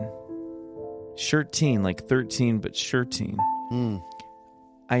Shirteen. Shirteen, like 13, but Shirteen.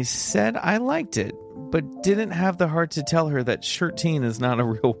 I said I liked it, but didn't have the heart to tell her that Shirteen is not a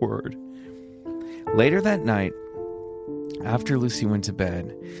real word. Later that night, after Lucy went to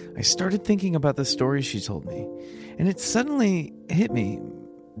bed, I started thinking about the story she told me, and it suddenly hit me.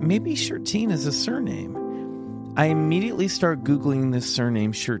 Maybe Shirteen is a surname. I immediately started Googling this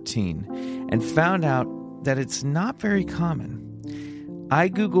surname, Shirteen, and found out that it's not very common. I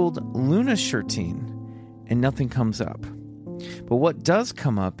Googled Luna Shirteen, and nothing comes up. But what does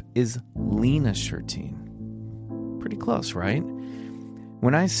come up is Lena Shirteen. Pretty close, right?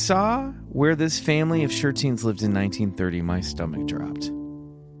 When I saw where this family of Shirteens lived in 1930, my stomach dropped.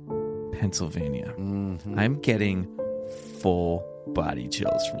 Pennsylvania. Mm-hmm. I'm getting full body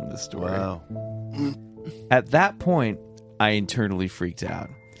chills from this story. Wow. At that point, I internally freaked out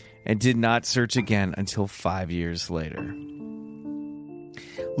and did not search again until 5 years later.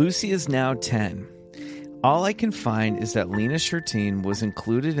 Lucy is now 10. All I can find is that Lena Shirteen was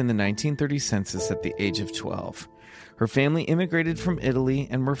included in the 1930 census at the age of 12. Her family immigrated from Italy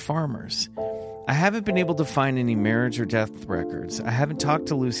and were farmers. I haven't been able to find any marriage or death records. I haven't talked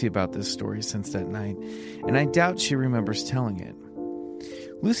to Lucy about this story since that night, and I doubt she remembers telling it.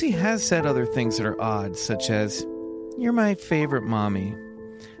 Lucy has said other things that are odd, such as, "You're my favorite mommy."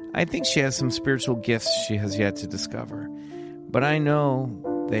 I think she has some spiritual gifts she has yet to discover, but I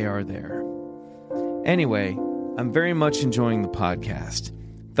know they are there. Anyway, I'm very much enjoying the podcast.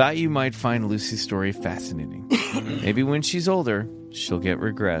 Thought you might find Lucy's story fascinating. Maybe when she's older, she'll get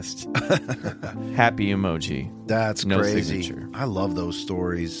regressed. Happy emoji. That's No crazy. signature. I love those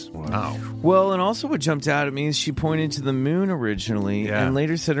stories. Wow. Well, and also what jumped out at me is she pointed to the moon originally Yeah. and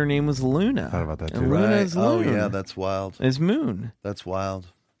later said her name was Luna. Thought about that And too. Luna Right. is Oh, Luna. yeah, that's wild. Is moon. That's wild.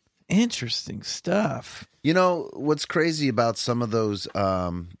 Interesting stuff. You know, what's crazy about some of those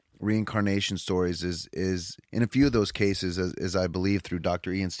reincarnation stories is in a few of those cases, as I believe through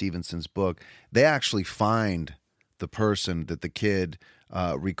Dr. Ian Stevenson's book, they actually find the person that the kid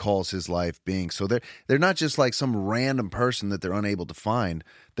recalls his life being. So they're not just like some random person that they're unable to find.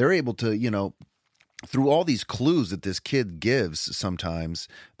 They're able to, you know, through all these clues that this kid gives sometimes,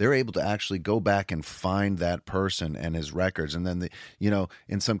 they're able to actually go back and find that person and his records. And then,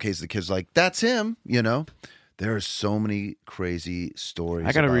 in some cases, the kid's like, that's him, you know. There are so many crazy stories.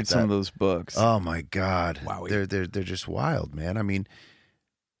 I got to about read some that. of those books. Oh my God. Wowie. They're just wild, man. I mean,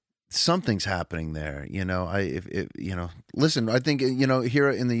 something's happening there, you know. Listen, I think, here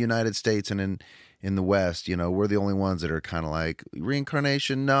in the United States and in the West, we're the only ones that are kind of like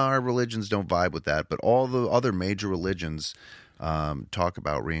reincarnation. No, our religions don't vibe with that, but all the other major religions talk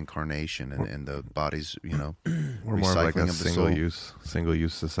about reincarnation and the body's, We're more of like recycling a of the soul. single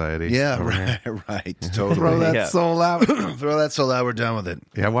use society. Yeah, over here. right. Totally. Throw that Yeah. soul out. Throw that soul out. We're done with it.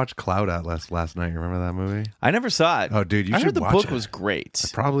 Yeah, I watched Cloud Atlas last night. You remember that movie? I never saw it. Oh, dude, you I should heard the watch book it. was great.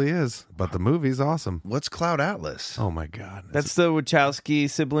 It probably is, but the movie's awesome. What's Cloud Atlas? Oh my God, That's the Wachowski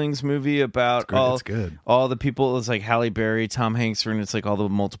siblings movie about great. all It's good. all the people. It's like Halle Berry, Tom Hanks, and it's like all the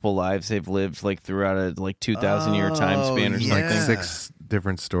multiple lives they've lived like throughout a 2,000 year time span or yeah. something. Like 6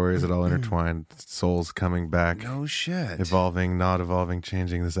 different stories that all intertwined. Souls coming back, No shit. evolving, not evolving,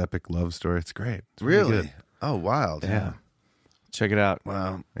 changing. This epic love story. It's great. It's Really? good. Oh, wild. Yeah. Check it out.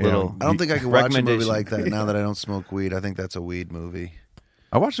 Wow. Little I don't think I could watch a movie recommendation. like that now that I don't smoke weed. I think that's a weed movie.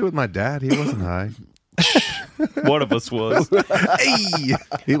 I watched it with my dad. He wasn't high. One of us was. Hey,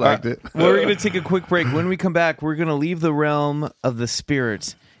 he liked it. Well, we're going to take a quick break. When we come back, we're going to leave the realm of the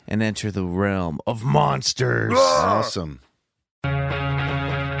spirit and enter the realm of monsters. Awesome.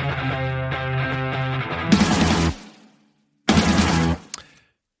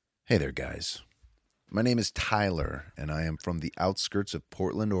 Hey there, guys. My name is Tyler, and I am from the outskirts of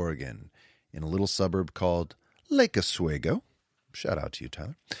Portland, Oregon, in a little suburb called Lake Oswego. Shout out to you,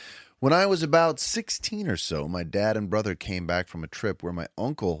 Tyler. When I was about 16 or so, my dad and brother came back from a trip where my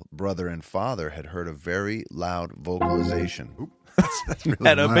uncle, brother, and father had heard a very loud vocalization. That's really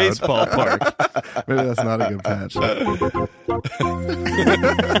At a loud. baseball park. Maybe that's not a good patch.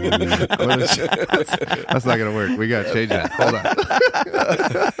 That's not going to work. We got to change that. Hold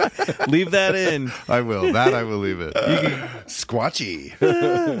on. Leave that in. I will. That I will leave it. Squatchy.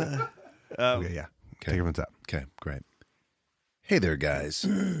 Okay, yeah. Take it from the top. Okay, great. Hey there, guys.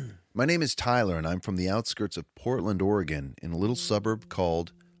 My name is Tyler, and I'm from the outskirts of Portland, Oregon, in a little suburb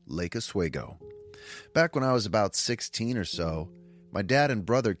called Lake Oswego. Back when I was about 16 or so, my dad and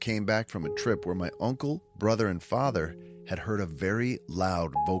brother came back from a trip where my uncle, brother, and father had heard a very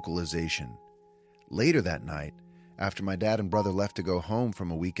loud vocalization. Later that night, after my dad and brother left to go home from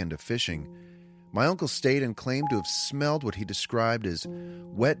a weekend of fishing, my uncle stayed and claimed to have smelled what he described as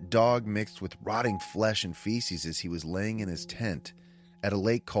wet dog mixed with rotting flesh and feces as he was laying in his tent at a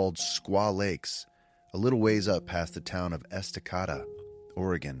lake called Squaw Lakes, a little ways up past the town of Estacada,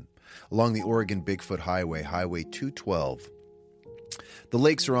 Oregon, along the Oregon Bigfoot Highway, Highway 212. The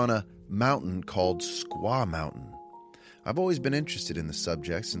lakes are on a mountain called Squaw Mountain. I've always been interested in the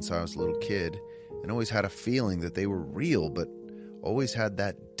subject since I was a little kid and always had a feeling that they were real, but always had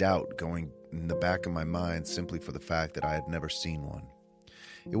that doubt going in the back of my mind simply for the fact that I had never seen one.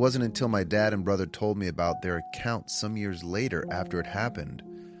 It wasn't until my dad and brother told me about their account some years later after it happened,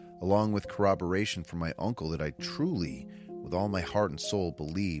 along with corroboration from my uncle, that I truly, with all my heart and soul,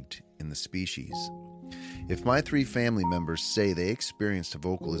 believed in the species. If my 3 family members say they experienced a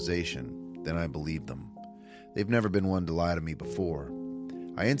vocalization, then I believe them. They've never been one to lie to me before.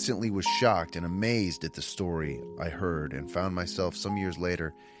 I instantly was shocked and amazed at the story I heard and found myself some years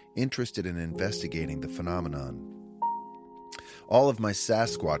later interested in investigating the phenomenon. All of my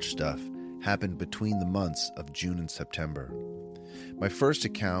Sasquatch stuff happened between the months of June and September. My first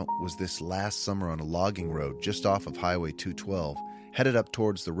account was this last summer on a logging road just off of Highway 212, headed up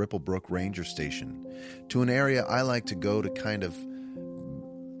towards the Ripplebrook Ranger Station, to an area I like to go to kind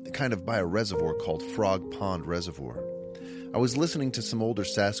of by a reservoir called Frog Pond Reservoir. I was listening to some older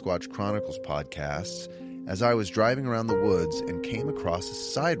Sasquatch Chronicles podcasts as I was driving around the woods and came across a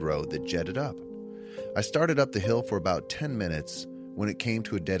side road that jetted up. I started up the hill for about 10 minutes when it came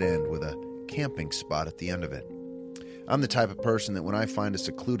to a dead end with a camping spot at the end of it. I'm the type of person that when I find a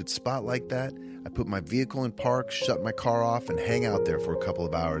secluded spot like that, I put my vehicle in park, shut my car off, and hang out there for a couple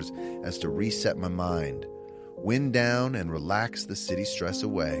of hours as to reset my mind, wind down, and relax the city stress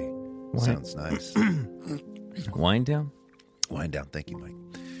away. What? Sounds nice. Wind down? Wind down. Thank you, Mike.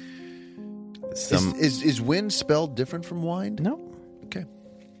 Is wind spelled different from wind? No. Okay.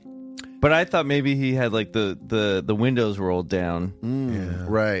 But I thought maybe he had like the windows rolled down. Yeah.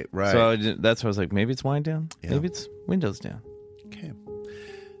 Right. So that's why I was like, maybe it's wind down. Yeah. Maybe it's windows down. Okay.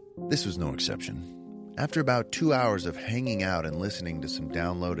 This was no exception. After about 2 hours of hanging out and listening to some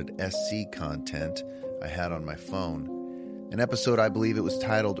downloaded SC content I had on my phone, an episode, I believe it was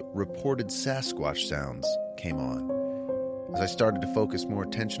titled Reported Sasquatch Sounds, came on. As I started to focus more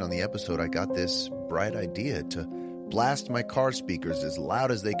attention on the episode, I got this bright idea to blast my car speakers as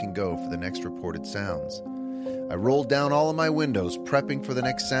loud as they can go for the next reported sounds. I rolled down all of my windows, prepping for the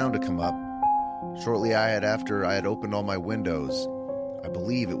next sound to come up. Shortly after I had opened all my windows, I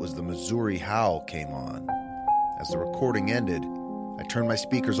believe it was the Missouri Howl came on. As the recording ended, I turned my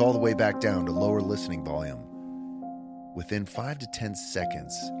speakers all the way back down to lower listening volume. Within 5 to 10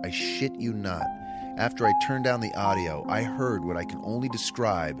 seconds, I shit you not, after I turned down the audio, I heard what I can only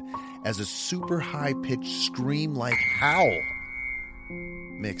describe as a super high-pitched scream-like howl,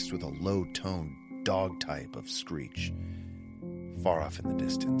 mixed with a low-toned dog type of screech, far off in the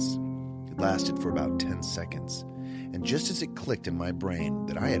distance. It lasted for about 10 seconds, and just as it clicked in my brain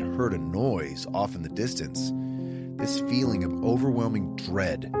that I had heard a noise off in the distance, this feeling of overwhelming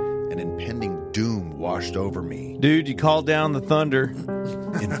dread and impending doom washed over me. Dude, you called down the thunder.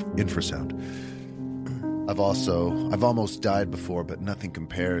 Infrasound. I've almost died before, but nothing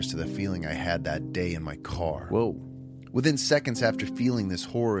compares to the feeling I had that day in my car. Whoa. Within seconds after feeling this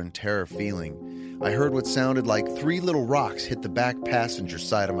horror and terror feeling, I heard what sounded like 3 little rocks hit the back passenger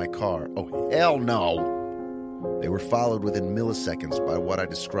side of my car. Oh, hell no! They were followed within milliseconds by what I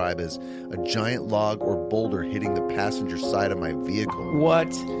describe as a giant log or boulder hitting the passenger side of my vehicle. What?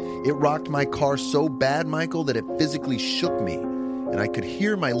 It rocked my car so bad, Michael, that it physically shook me, and I could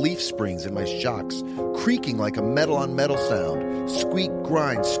hear my leaf springs and my shocks creaking like a metal-on-metal sound. Squeak,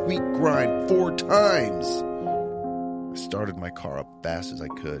 grind, 4 times. I started my car up fast as I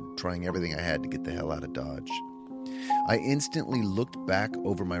could, trying everything I had to get the hell out of Dodge. I instantly looked back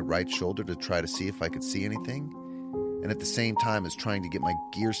over my right shoulder to try to see if I could see anything, and at the same time as trying to get my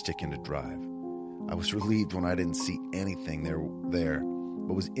gear stick into drive. I was relieved when I didn't see anything there,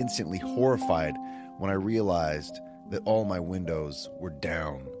 but was instantly horrified when I realized that all my windows were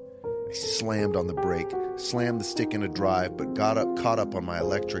down. I slammed on the brake, slammed the stick into drive, but caught up on my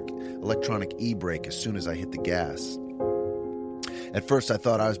electronic e-brake as soon as I hit the gas. At first, I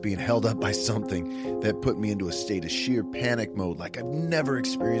thought I was being held up by something that put me into a state of sheer panic mode like I've never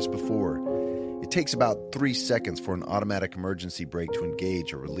experienced before. It takes about 3 seconds for an automatic emergency brake to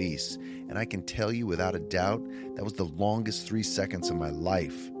engage or release, and I can tell you without a doubt that was the longest 3 seconds of my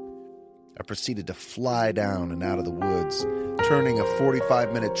life. I proceeded to fly down and out of the woods, turning a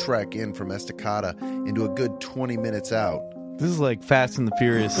 45-minute trek in from Estacada into a good 20 minutes out. This is like Fast and the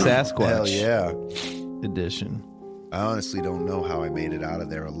Furious Sasquatch Hell yeah. edition. I honestly don't know how I made it out of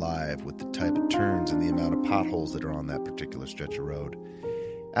there alive with the type of turns and the amount of potholes that are on that particular stretch of road.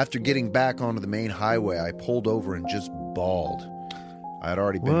 After getting back onto the main highway, I pulled over and just bawled. I had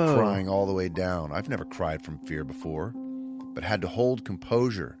already been crying all the way down. I've never cried from fear before, but had to hold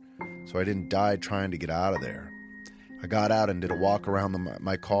composure so I didn't die trying to get out of there. I got out and did a walk around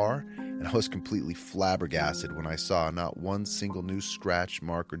my car, and I was completely flabbergasted when I saw not one single new scratch,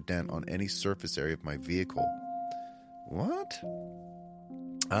 mark, or dent on any surface area of my vehicle. What?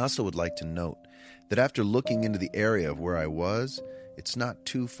 I also would like to note that after looking into the area of where I was, it's not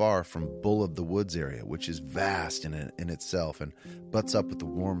too far from Bull of the Woods area, which is vast in itself and butts up with the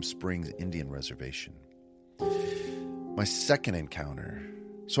Warm Springs Indian Reservation. My second encounter.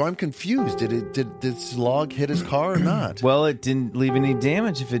 So I'm confused. Did this log hit his car or not? Well, it didn't leave any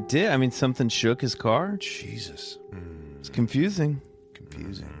damage. If it did, I mean, something shook his car. Jesus. It's confusing.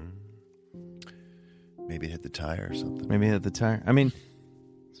 Maybe it hit the tire or something. Maybe it hit the tire. I mean,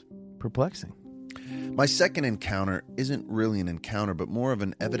 it's perplexing. My second encounter isn't really an encounter, but more of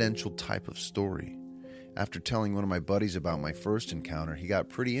an evidential type of story. After telling one of my buddies about my first encounter, he got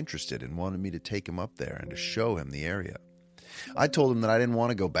pretty interested and wanted me to take him up there and to show him the area. I told him that I didn't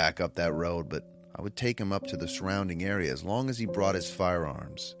want to go back up that road, but I would take him up to the surrounding area as long as he brought his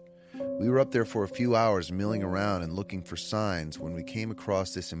firearms. We were up there for a few hours milling around and looking for signs when we came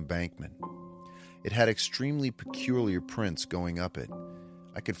across this embankment. It had extremely peculiar prints going up it.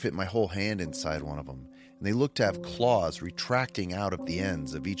 I could fit my whole hand inside one of them, and they looked to have claws retracting out of the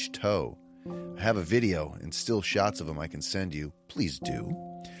ends of each toe. I have a video and still shots of them I can send you. Please do.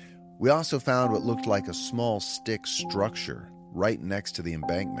 We also found what looked like a small stick structure right next to the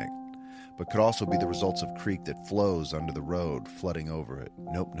embankment, but could also be the results of creek that flows under the road, flooding over it.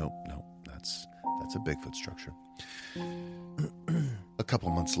 Nope. That's a Bigfoot structure. A couple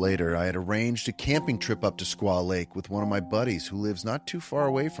months later, I had arranged a camping trip up to Squaw Lake with one of my buddies who lives not too far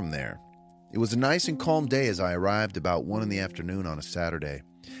away from there. It was a nice and calm day as I arrived about 1 p.m. on a Saturday.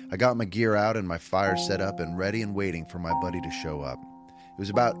 I got my gear out and my fire set up and ready and waiting for my buddy to show up. It was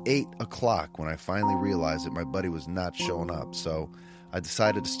about 8 o'clock when I finally realized that my buddy was not showing up, so I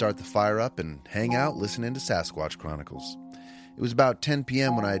decided to start the fire up and hang out listening to Sasquatch Chronicles. It was about 10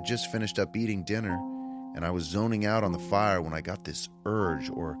 p.m. when I had just finished up eating dinner, and I was zoning out on the fire when I got this urge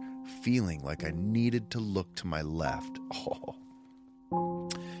or feeling like I needed to look to my left.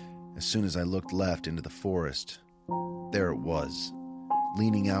 As soon as I looked left into the forest, there it was,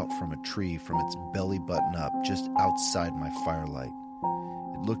 leaning out from a tree from its belly button up just outside my firelight.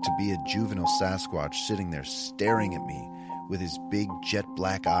 It looked to be a juvenile Sasquatch sitting there staring at me with his big jet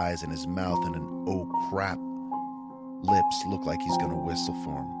black eyes in his mouth and an oh crap lips look like he's going to whistle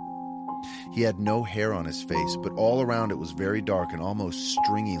for him. He had no hair on his face, but all around it was very dark and almost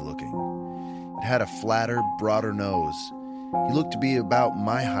stringy looking. It had a flatter, broader nose. He looked to be about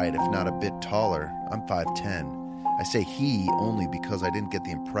my height, if not a bit taller. I'm 5'10". I say he only because I didn't get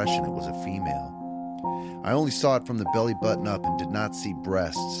the impression it was a female. I only saw it from the belly button up and did not see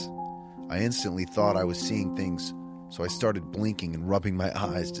breasts. I instantly thought I was seeing things, so I started blinking and rubbing my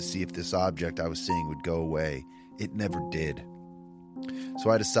eyes to see if this object I was seeing would go away. It never did. So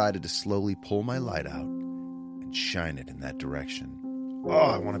I decided to slowly pull my light out and shine it in that direction. Oh,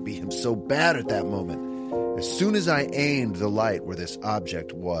 I want to be him so bad at that moment. As soon as I aimed the light where this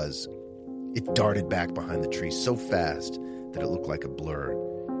object was, it darted back behind the tree so fast that it looked like a blur.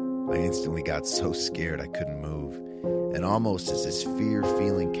 I instantly got so scared I couldn't move, and almost as this fear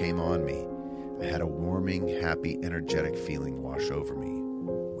feeling came on me, I had a warming, happy, energetic feeling wash over me.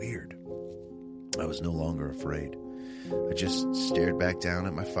 Weird. I was no longer afraid. I just stared back down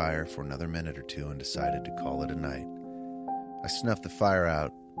at my fire for another minute or two and decided to call it a night. I snuffed the fire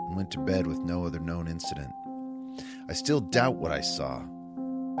out and went to bed with no other known incident. I still doubt what I saw,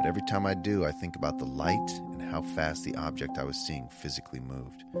 but every time I do, I think about the light and how fast the object I was seeing physically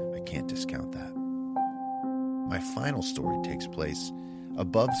moved. I can't discount that. My final story takes place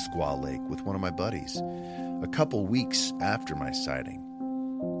above Squaw Lake with one of my buddies, a couple weeks after my sighting.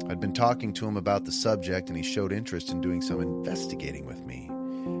 I'd been talking to him about the subject, and he showed interest in doing some investigating with me.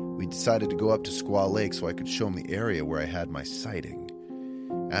 We decided to go up to Squaw Lake so I could show him the area where I had my sighting.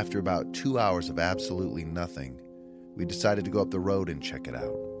 After about 2 hours of absolutely nothing, we decided to go up the road and check it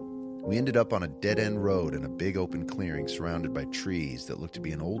out. We ended up on a dead-end road in a big open clearing surrounded by trees that looked to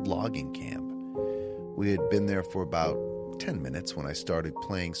be an old logging camp. We had been there for about 10 minutes when I started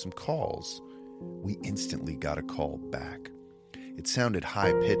playing some calls. We instantly got a call back. It sounded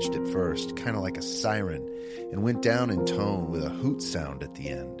high-pitched at first, kind of like a siren, and went down in tone with a hoot sound at the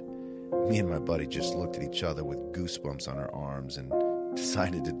end. Me and my buddy just looked at each other with goosebumps on our arms and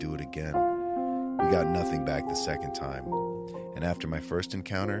decided to do it again. We got nothing back the second time. And after my first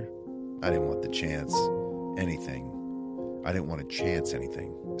encounter, I didn't want to chance anything,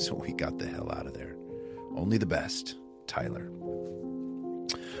 so we got the hell out of there. Only the best, Tyler.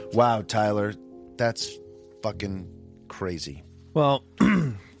 Wow, Tyler, that's fucking crazy. Well,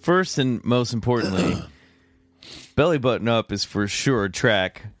 first and most importantly, Belly Button Up is for sure a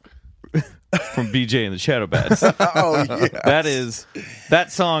track from BJ and the Shadow Bats. Oh, yeah.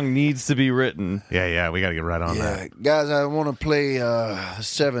 That song needs to be written. Yeah, we got to get right on that. Guys, I want to play the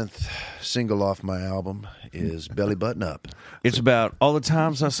seventh single off my album is Belly Button Up. It's about all the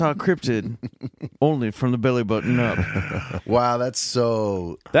times I saw cryptid only from the belly button up. Wow, that's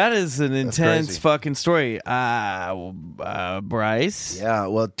so... That is an intense crazy. fucking story. Bryce? Yeah,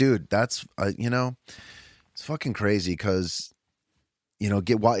 well, dude, that's, it's fucking crazy because,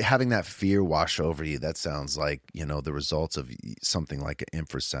 having that fear wash over you, that sounds like, the results of something like an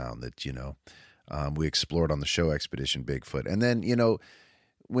infrasound that, we explored on the show Expedition Bigfoot. And then,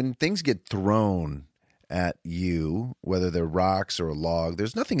 when things get thrown at you, whether they're rocks or a log,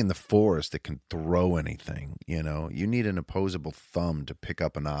 there's nothing in the forest that can throw anything. You need an opposable thumb to pick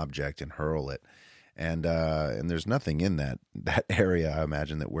up an object and hurl it. And there's nothing in that area, I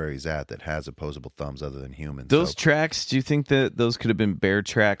imagine, that where he's at that has opposable thumbs other than humans. Those tracks, do you think that those could have been bear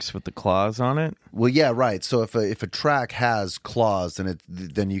tracks with the claws on it? Well, yeah, right. So if a track has claws,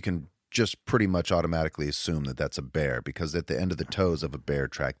 then you can just pretty much automatically assume that that's a bear, because at the end of the toes of a bear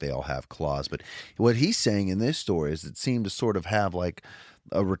track, they all have claws. But what he's saying in this story is it seemed to sort of have like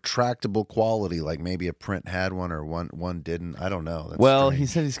a retractable quality, like maybe a print had one or one didn't. I don't know. That's strange. He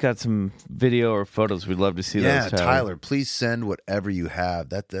said he's got some video or photos. We'd love to see those. Yeah, Tyler, please send whatever you have.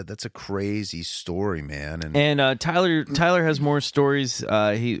 That's a crazy story, man. And Tyler has more stories.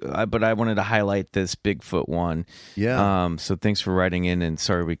 But I wanted to highlight this Bigfoot one. Yeah. So thanks for writing in, and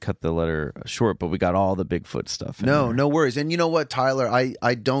sorry we cut the letter short, but we got all the Bigfoot stuff. No worries. And you know what, Tyler?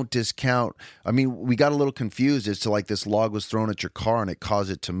 I don't discount. I mean, we got a little confused as to like this log was thrown at your car and it caused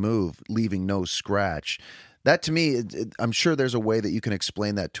it to move, leaving no scratch. That to me, I'm sure there's a way that you can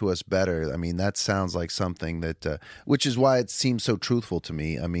explain that to us better. I mean, that sounds like something that, which is why it seems so truthful to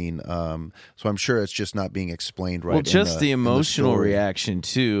me. I mean, so I'm sure it's just not being explained right. Well, just the emotional reaction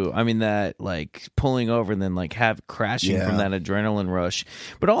too. I mean, that like pulling over and then like crashing from that adrenaline rush,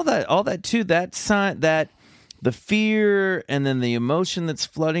 but all that too. That the fear and then the emotion that's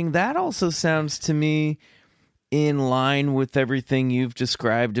flooding. That also sounds to me in line with everything you've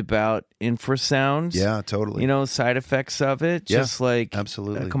described about infrasounds. Yeah, totally. Side effects of it. Just like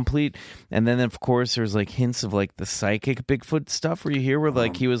absolutely a complete. And then of course there's like hints of like the psychic Bigfoot stuff where you hear where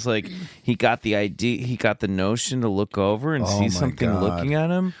like he was like he got the idea, he got the notion to look over and see something looking at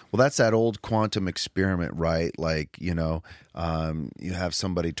him. Well, that's that old quantum experiment, right? Like, you have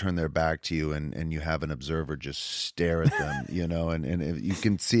somebody turn their back to you and you have an observer just stare at them, and you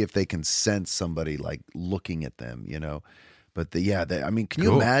can see if they can sense somebody like looking at them, But I mean, can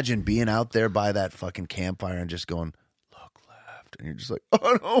you imagine being out there by that fucking campfire and just going, look left, and you're just like, I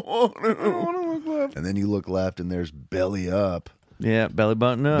don't want to look left, and then you look left and there's belly up. Yeah, belly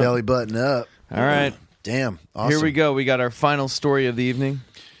button up. Belly button up. All right. Damn. Awesome. Here we go. We got our final story of the evening.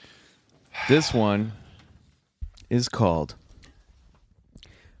 This one is called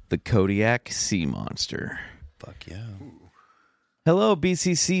The Kodiak Sea Monster. Fuck yeah. Hello,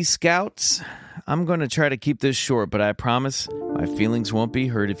 BCC Scouts. I'm going to try to keep this short, but I promise my feelings won't be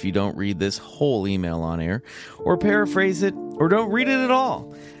hurt if you don't read this whole email on air, or paraphrase it, or don't read it at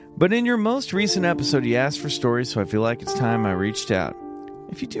all. But in your most recent episode, you asked for stories, so I feel like it's time I reached out.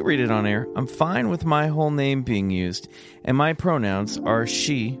 if you do read it on air, I'm fine with my whole name being used, and my pronouns are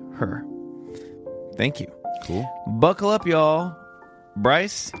she, her. Thank you. Cool. Buckle up, y'all.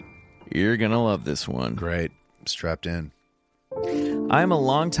 Bryce, you're going to love this one. Great. Strapped in. I'm a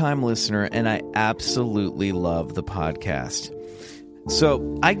longtime listener, and I absolutely love the podcast.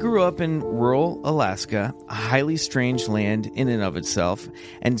 So, I grew up in rural Alaska, a highly strange land in and of itself,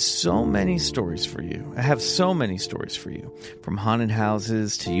 and so many stories for you. I have so many stories for you, from haunted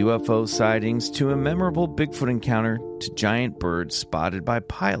houses to UFO sightings to a memorable Bigfoot encounter to giant birds spotted by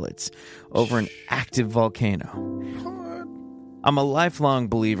pilots over an active volcano. I'm a lifelong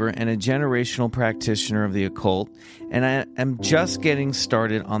believer and a generational practitioner of the occult, and I am just getting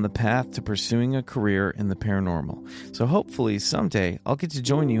started on the path to pursuing a career in the paranormal. So hopefully someday I'll get to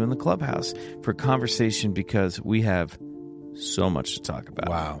join you in the clubhouse for a conversation because we have so much to talk about.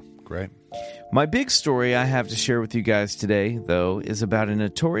 Wow. Great. My big story I have to share with you guys today, though, is about a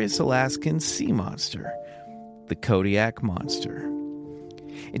notorious Alaskan sea monster, the Kodiak Monster.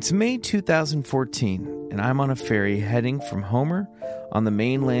 It's May 2014, and I'm on a ferry heading from Homer on the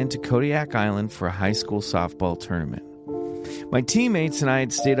mainland to Kodiak Island for a high school softball tournament. My teammates and I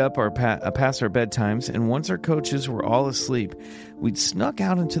had stayed up past our bedtimes, and once our coaches were all asleep, we'd snuck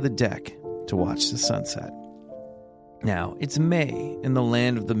out into the deck to watch the sunset. Now, it's May in the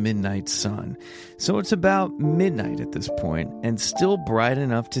land of the midnight sun, so it's about midnight at this point, and still bright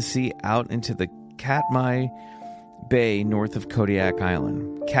enough to see out into the Katmai Bay north of Kodiak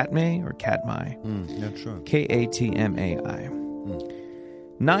Island. Katmai or Katmai? Not sure. Katmai.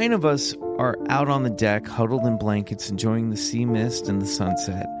 9 of us are out on the deck, huddled in blankets, enjoying the sea mist and the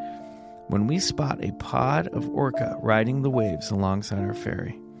sunset, when we spot a pod of orca riding the waves alongside our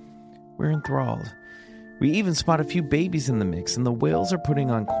ferry. We're enthralled. We even spot a few babies in the mix, and the whales are putting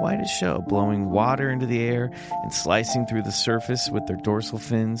on quite a show, blowing water into the air and slicing through the surface with their dorsal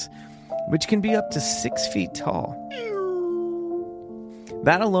fins, which can be up to 6 feet tall.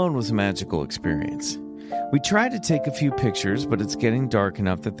 That alone was a magical experience. We tried to take a few pictures, but it's getting dark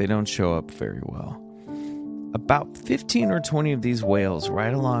enough that they don't show up very well. About 15 or 20 of these whales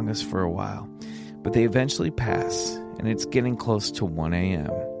ride along us for a while, but they eventually pass, and it's getting close to 1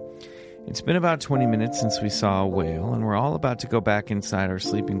 a.m. It's been about 20 minutes since we saw a whale, and we're all about to go back inside our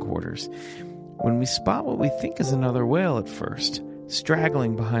sleeping quarters, when we spot what we think is another whale at first,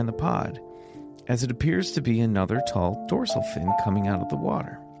 straggling behind the pod, as it appears to be another tall dorsal fin coming out of the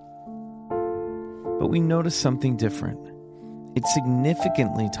water. But we notice something different. It's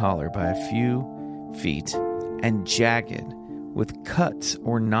significantly taller by a few feet and jagged, with cuts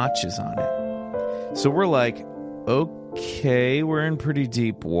or notches on it. So we're like, okay, we're in pretty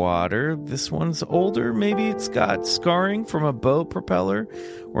deep water. This one's older. Maybe it's got scarring from a boat propeller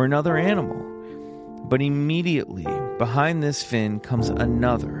or another animal. But immediately behind this fin comes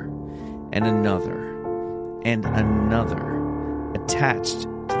another and another and another attached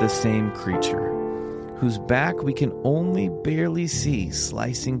to the same creature, whose back we can only barely see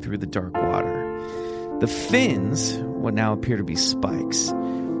slicing through the dark water. The fins, what now appear to be spikes,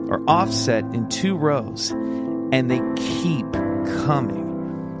 are offset in 2 rows, and they keep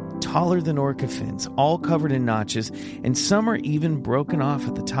coming. Taller than orca fins, all covered in notches, and some are even broken off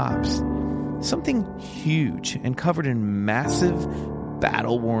at the tops. Something huge and covered in massive,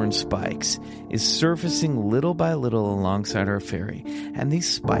 battle-worn spikes is surfacing little by little alongside our ferry, and these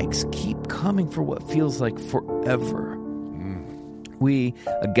spikes keep coming for what feels like forever. We,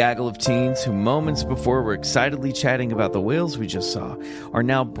 a gaggle of teens who moments before were excitedly chatting about the whales we just saw, are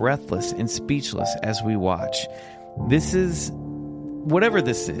now breathless and speechless as we watch. This is, whatever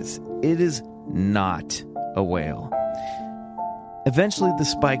this is, it is not a whale. Eventually the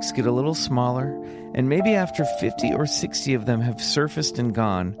spikes get a little smaller, and maybe after 50 or 60 of them have surfaced and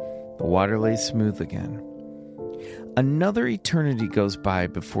gone, the water lays smooth again. Another eternity goes by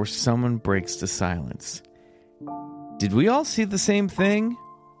before someone breaks the silence. Did we all see the same thing?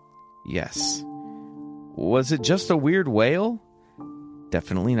 Yes. Was it just a weird whale?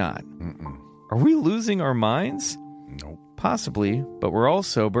 Definitely not. Are we losing our minds? Nope. Possibly, but we're all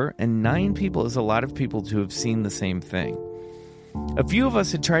sober, and 9 people is a lot of people to have seen the same thing. A few of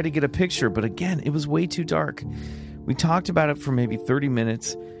us had tried to get a picture, but again, it was way too dark. We talked about it for maybe 30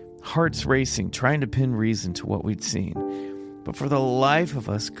 minutes, hearts racing, trying to pin reason to what we'd seen. But for the life of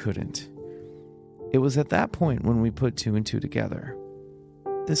us, couldn't. It was at that point when we put 2 and 2 together.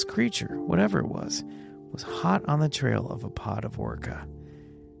 This creature, whatever it was hot on the trail of a pod of orca.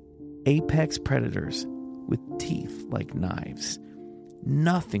 Apex predators with teeth like knives.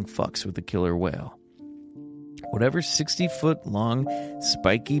 Nothing fucks with a killer whale. Whatever 60-foot long,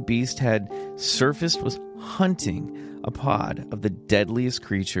 spiky beast had surfaced was hunting a pod of the deadliest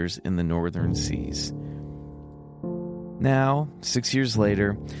creatures in the northern seas. Now, 6 years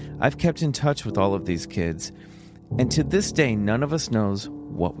later, I've kept in touch with all of these kids, and to this day, none of us knows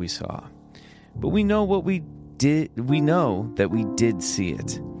what we saw. But we know what we did. We know that we did see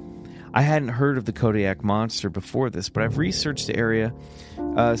it. I hadn't heard of the Kodiak monster before this, but I've researched the area.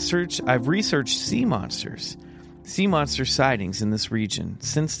 I've researched sea monster sightings in this region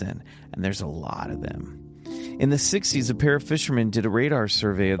since then, and there's a lot of them. In the 60s, a pair of fishermen did a radar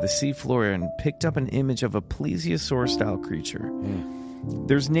survey of the seafloor and picked up an image of a plesiosaur-style creature.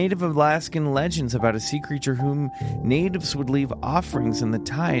 There's native Alaskan legends about a sea creature whom natives would leave offerings in the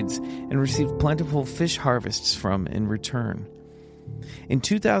tides and receive plentiful fish harvests from in return. In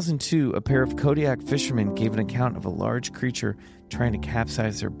 2002, a pair of Kodiak fishermen gave an account of a large creature trying to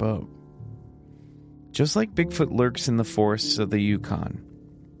capsize their boat. Just like Bigfoot lurks in the forests of the Yukon,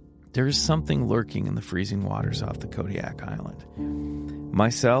 there is something lurking in the freezing waters off the Kodiak Island.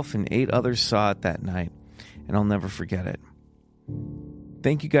 Myself and 8 others saw it that night, and I'll never forget it.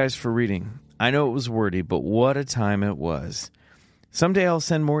 Thank you guys for reading. I know it was wordy, but what a time it was. Someday I'll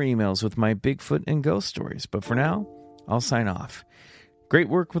send more emails with my Bigfoot and ghost stories, but for now, I'll sign off. Great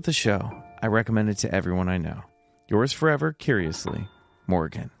work with the show. I recommend it to everyone I know. Yours forever, curiously,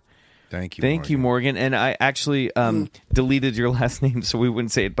 Morgan. Thank you, Morgan. And I actually deleted your last name so we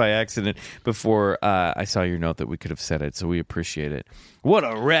wouldn't say it by accident before I saw your note that we could have said it, so we appreciate it. What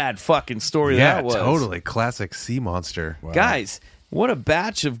a rad fucking story that was. Yeah, totally. Classic sea monster. Wow. Guys, what a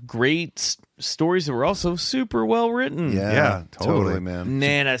batch of great stories that were also super well written. Yeah, totally, man.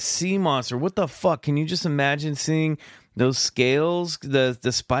 Man, a sea monster. What the fuck? Can you just imagine seeing those scales, the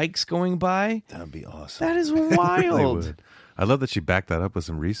spikes going by? That'd be awesome. That is wild. Really would. I love that she backed that up with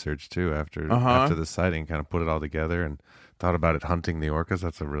some research too. After the sighting, kind of put it all together and thought about it hunting the orcas.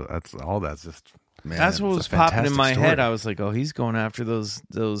 That's just man. That's what was popping in my head. I was like, oh, he's going after those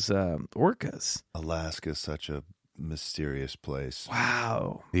orcas. Alaska's such a mysterious place.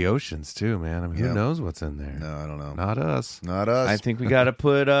 Wow. The oceans too, man. I mean, who knows what's in there? No, I don't know. Not us. I think we got to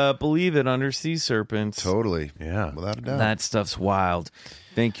put Believe It under sea serpents. Totally. Yeah. Without a doubt. That stuff's wild.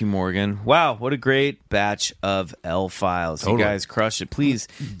 Thank you, Morgan. Wow, what a great batch of L-Files. Totally. You guys crushed it. Please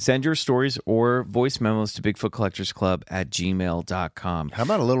send your stories or voice memos to BigfootCollectorsClub@gmail.com. How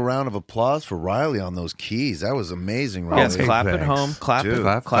about a little round of applause for Riley on those keys? That was amazing, Riley. Yes, clap at home. Clap in your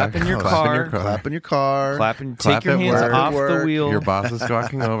car. Clap in your car. Take your hands off the wheel. Your boss is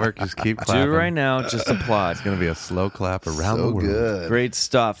talking over. Just keep clapping. Do it right now. Just applaud. It's going to be a slow clap around the world. Good. Great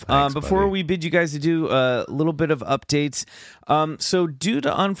stuff. Thanks, before buddy. we bid you guys adieu, a little bit of updates. So due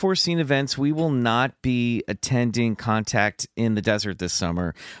to unforeseen events, we will not be attending Contact in the Desert this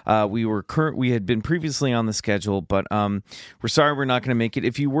summer. We had been previously on the schedule, but we're sorry we're not going to make it.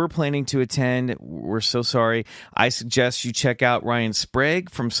 If you were planning to attend, we're so sorry. I suggest you check out Ryan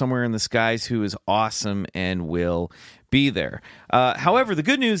Sprague from Somewhere in the Skies, who is awesome and will be there. However, the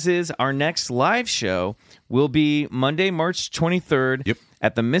good news is our next live show will be Monday, March 23rd.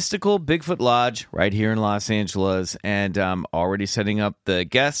 At the Mystical Bigfoot Lodge right here in Los Angeles, and already setting up the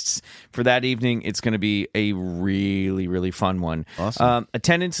guests for that evening. It's going to be a really, really fun one. Awesome.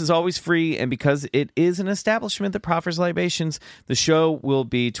 Attendance is always free, and because it is an establishment that proffers libations, the show will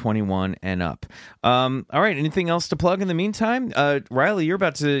be 21 and up. All right, anything else to plug in the meantime? Riley,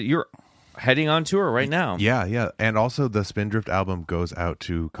 you're heading on tour right now. Yeah. And also the Spindrift album goes out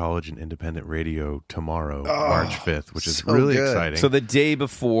to college and independent radio tomorrow, March 5th, which is so really good. exciting. So the day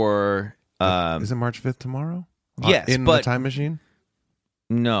before... is it March 5th tomorrow? Yes, In but... the Time Machine?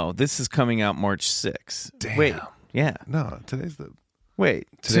 No, this is coming out March 6th. Damn. Wait, yeah. No, today's the... Wait,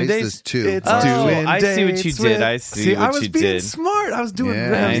 Today's the 2. It's Oh, doing I see what you dates did. with- I see what I was you being did. smart. I was doing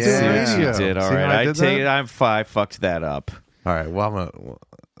Yeah, I I see what you did. All See right, how I did take it. that? I fucked that up. All right, well,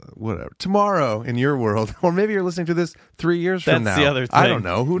 whatever. Tomorrow in your world, or maybe you're listening to this 3 years from That's now. the other I thing. don't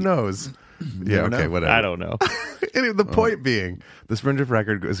know. Who knows? Yeah, Never okay, know. whatever. I don't know. Anyway, the point being, the Spindrift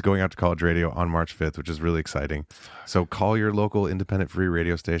record is going out to college radio on March 5th, which is really exciting. So call your local independent free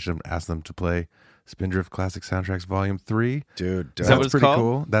radio station, ask them to play Spindrift Classic Soundtracks Volume 3. Dude, Is that what That's it's pretty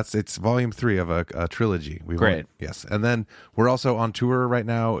called? cool. It's Volume 3 of a trilogy. Great. Yes. And then we're also on tour right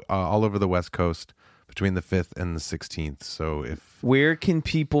now all over the West Coast between the 5th and the 16th. So Where can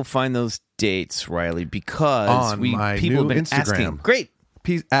people find those dates, Riley? Because On my people new have been Instagram. asking. Great.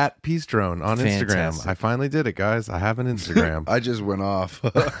 at Peace Drone on Instagram. Fantastic. I finally did it, guys. I have an Instagram. I just went off.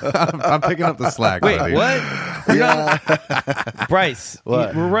 I'm picking up the slack. Wait, buddy. what? Yeah. Bryce,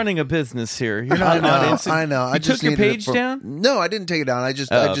 What? we're running a business here. You're not on Instagram. I know. You I just took your needed it page for- down? No, I didn't take it down. I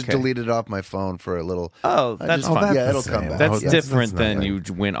just okay. deleted it off my phone for a little. Oh, I that's just- fine. Yeah, the it'll same. come back. That's Yeah. different than not- you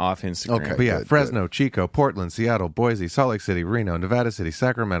went off Instagram. Okay. But yeah, Good, Fresno, Chico, Portland, Seattle, Boise, Salt Lake City, Reno, Nevada City,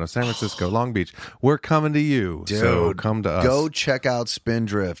 Sacramento, San Francisco, Long Beach. We're coming to you. So Dude, come to us. Go check out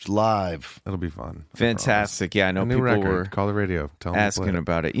Spindrift live. It'll be fun. Fantastic. Yeah, I know A new people record. were Call the radio. Tell them to play asking it.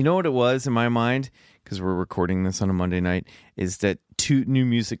 about it. You know what it was in my mind? Because we're recording this on a Monday night, is that new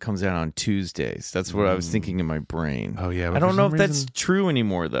music comes out on Tuesdays. That's what I was thinking in my brain. Oh, yeah, but I don't for know some if that's reason- true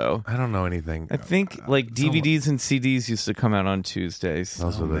anymore, though. I don't know anything. I think like DVDs and CDs used to come out on Tuesdays.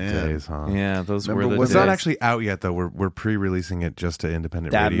 Those were the man. days, huh? Yeah, those Remember were the when It's days. not actually out yet, though. We're pre-releasing it just to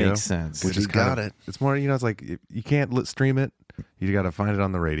independent That radio. makes sense. Which Just you kind got of- it. It's more, it's like you can't stream it. You got to find it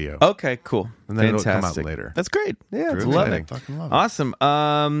on the radio. Okay, cool. And then it'll Fantastic. come out later. That's great. Yeah, it's love exciting. it. Fucking love it.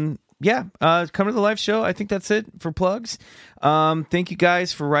 Awesome. Yeah, come to the live show. I think that's it for plugs. Thank you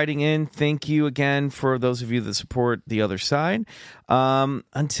guys for writing in. Thank you again for those of you that support The Other Side.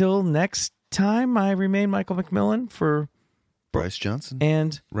 Until next time, I remain Michael McMillan for Bryce Johnson.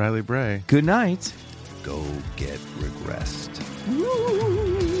 and Riley Bray. good night. Go get regressed.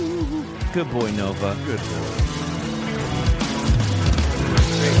 Good boy, Nova. Good boy.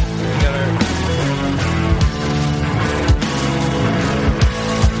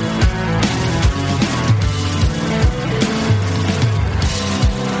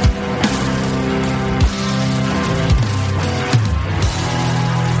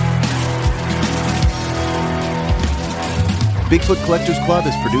 Bigfoot Collectors Club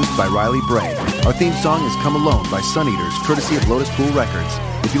is produced by Riley Bray. Our theme song is Come Alone by Sun Eaters, courtesy of Lotus Pool Records.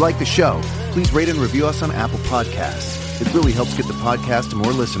 If you like the show, please rate and review us on Apple Podcasts. It really helps get the podcast to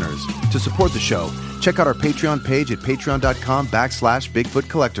more listeners. To support the show, check out our Patreon page at patreon.com/Bigfoot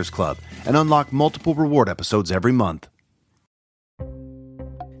Collectors Club and unlock multiple reward episodes every month.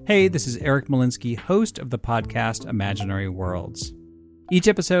 Hey, this is Eric Malinsky, host of the podcast Imaginary Worlds. Each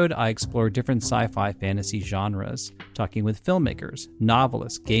episode, I explore different sci-fi fantasy genres, talking with filmmakers,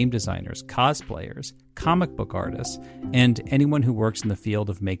 novelists, game designers, cosplayers, comic book artists, and anyone who works in the field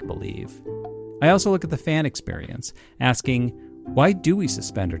of make-believe. I also look at the fan experience, asking, why do we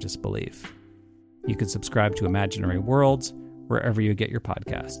suspend our disbelief? You can subscribe to Imaginary Worlds wherever you get your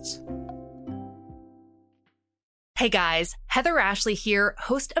podcasts. Hey guys, Heather Ashley here,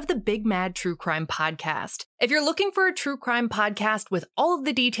 host of the Big Mad True Crime Podcast. If you're looking for a true crime podcast with all of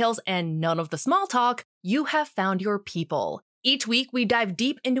the details and none of the small talk, you have found your people. Each week, we dive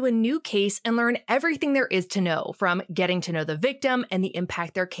deep into a new case and learn everything there is to know, from getting to know the victim and the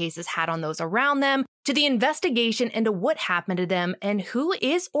impact their case has had on those around them, to the investigation into what happened to them and who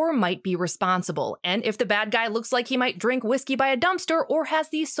is or might be responsible. And if the bad guy looks like he might drink whiskey by a dumpster or has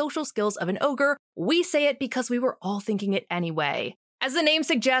the social skills of an ogre, we say it because we were all thinking it anyway. As the name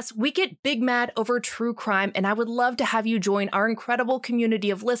suggests, we get big mad over true crime, and I would love to have you join our incredible community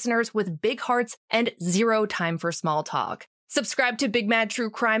of listeners with big hearts and zero time for small talk. Subscribe to Big Mad True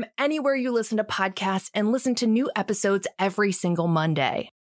Crime anywhere you listen to podcasts and listen to new episodes every single Monday.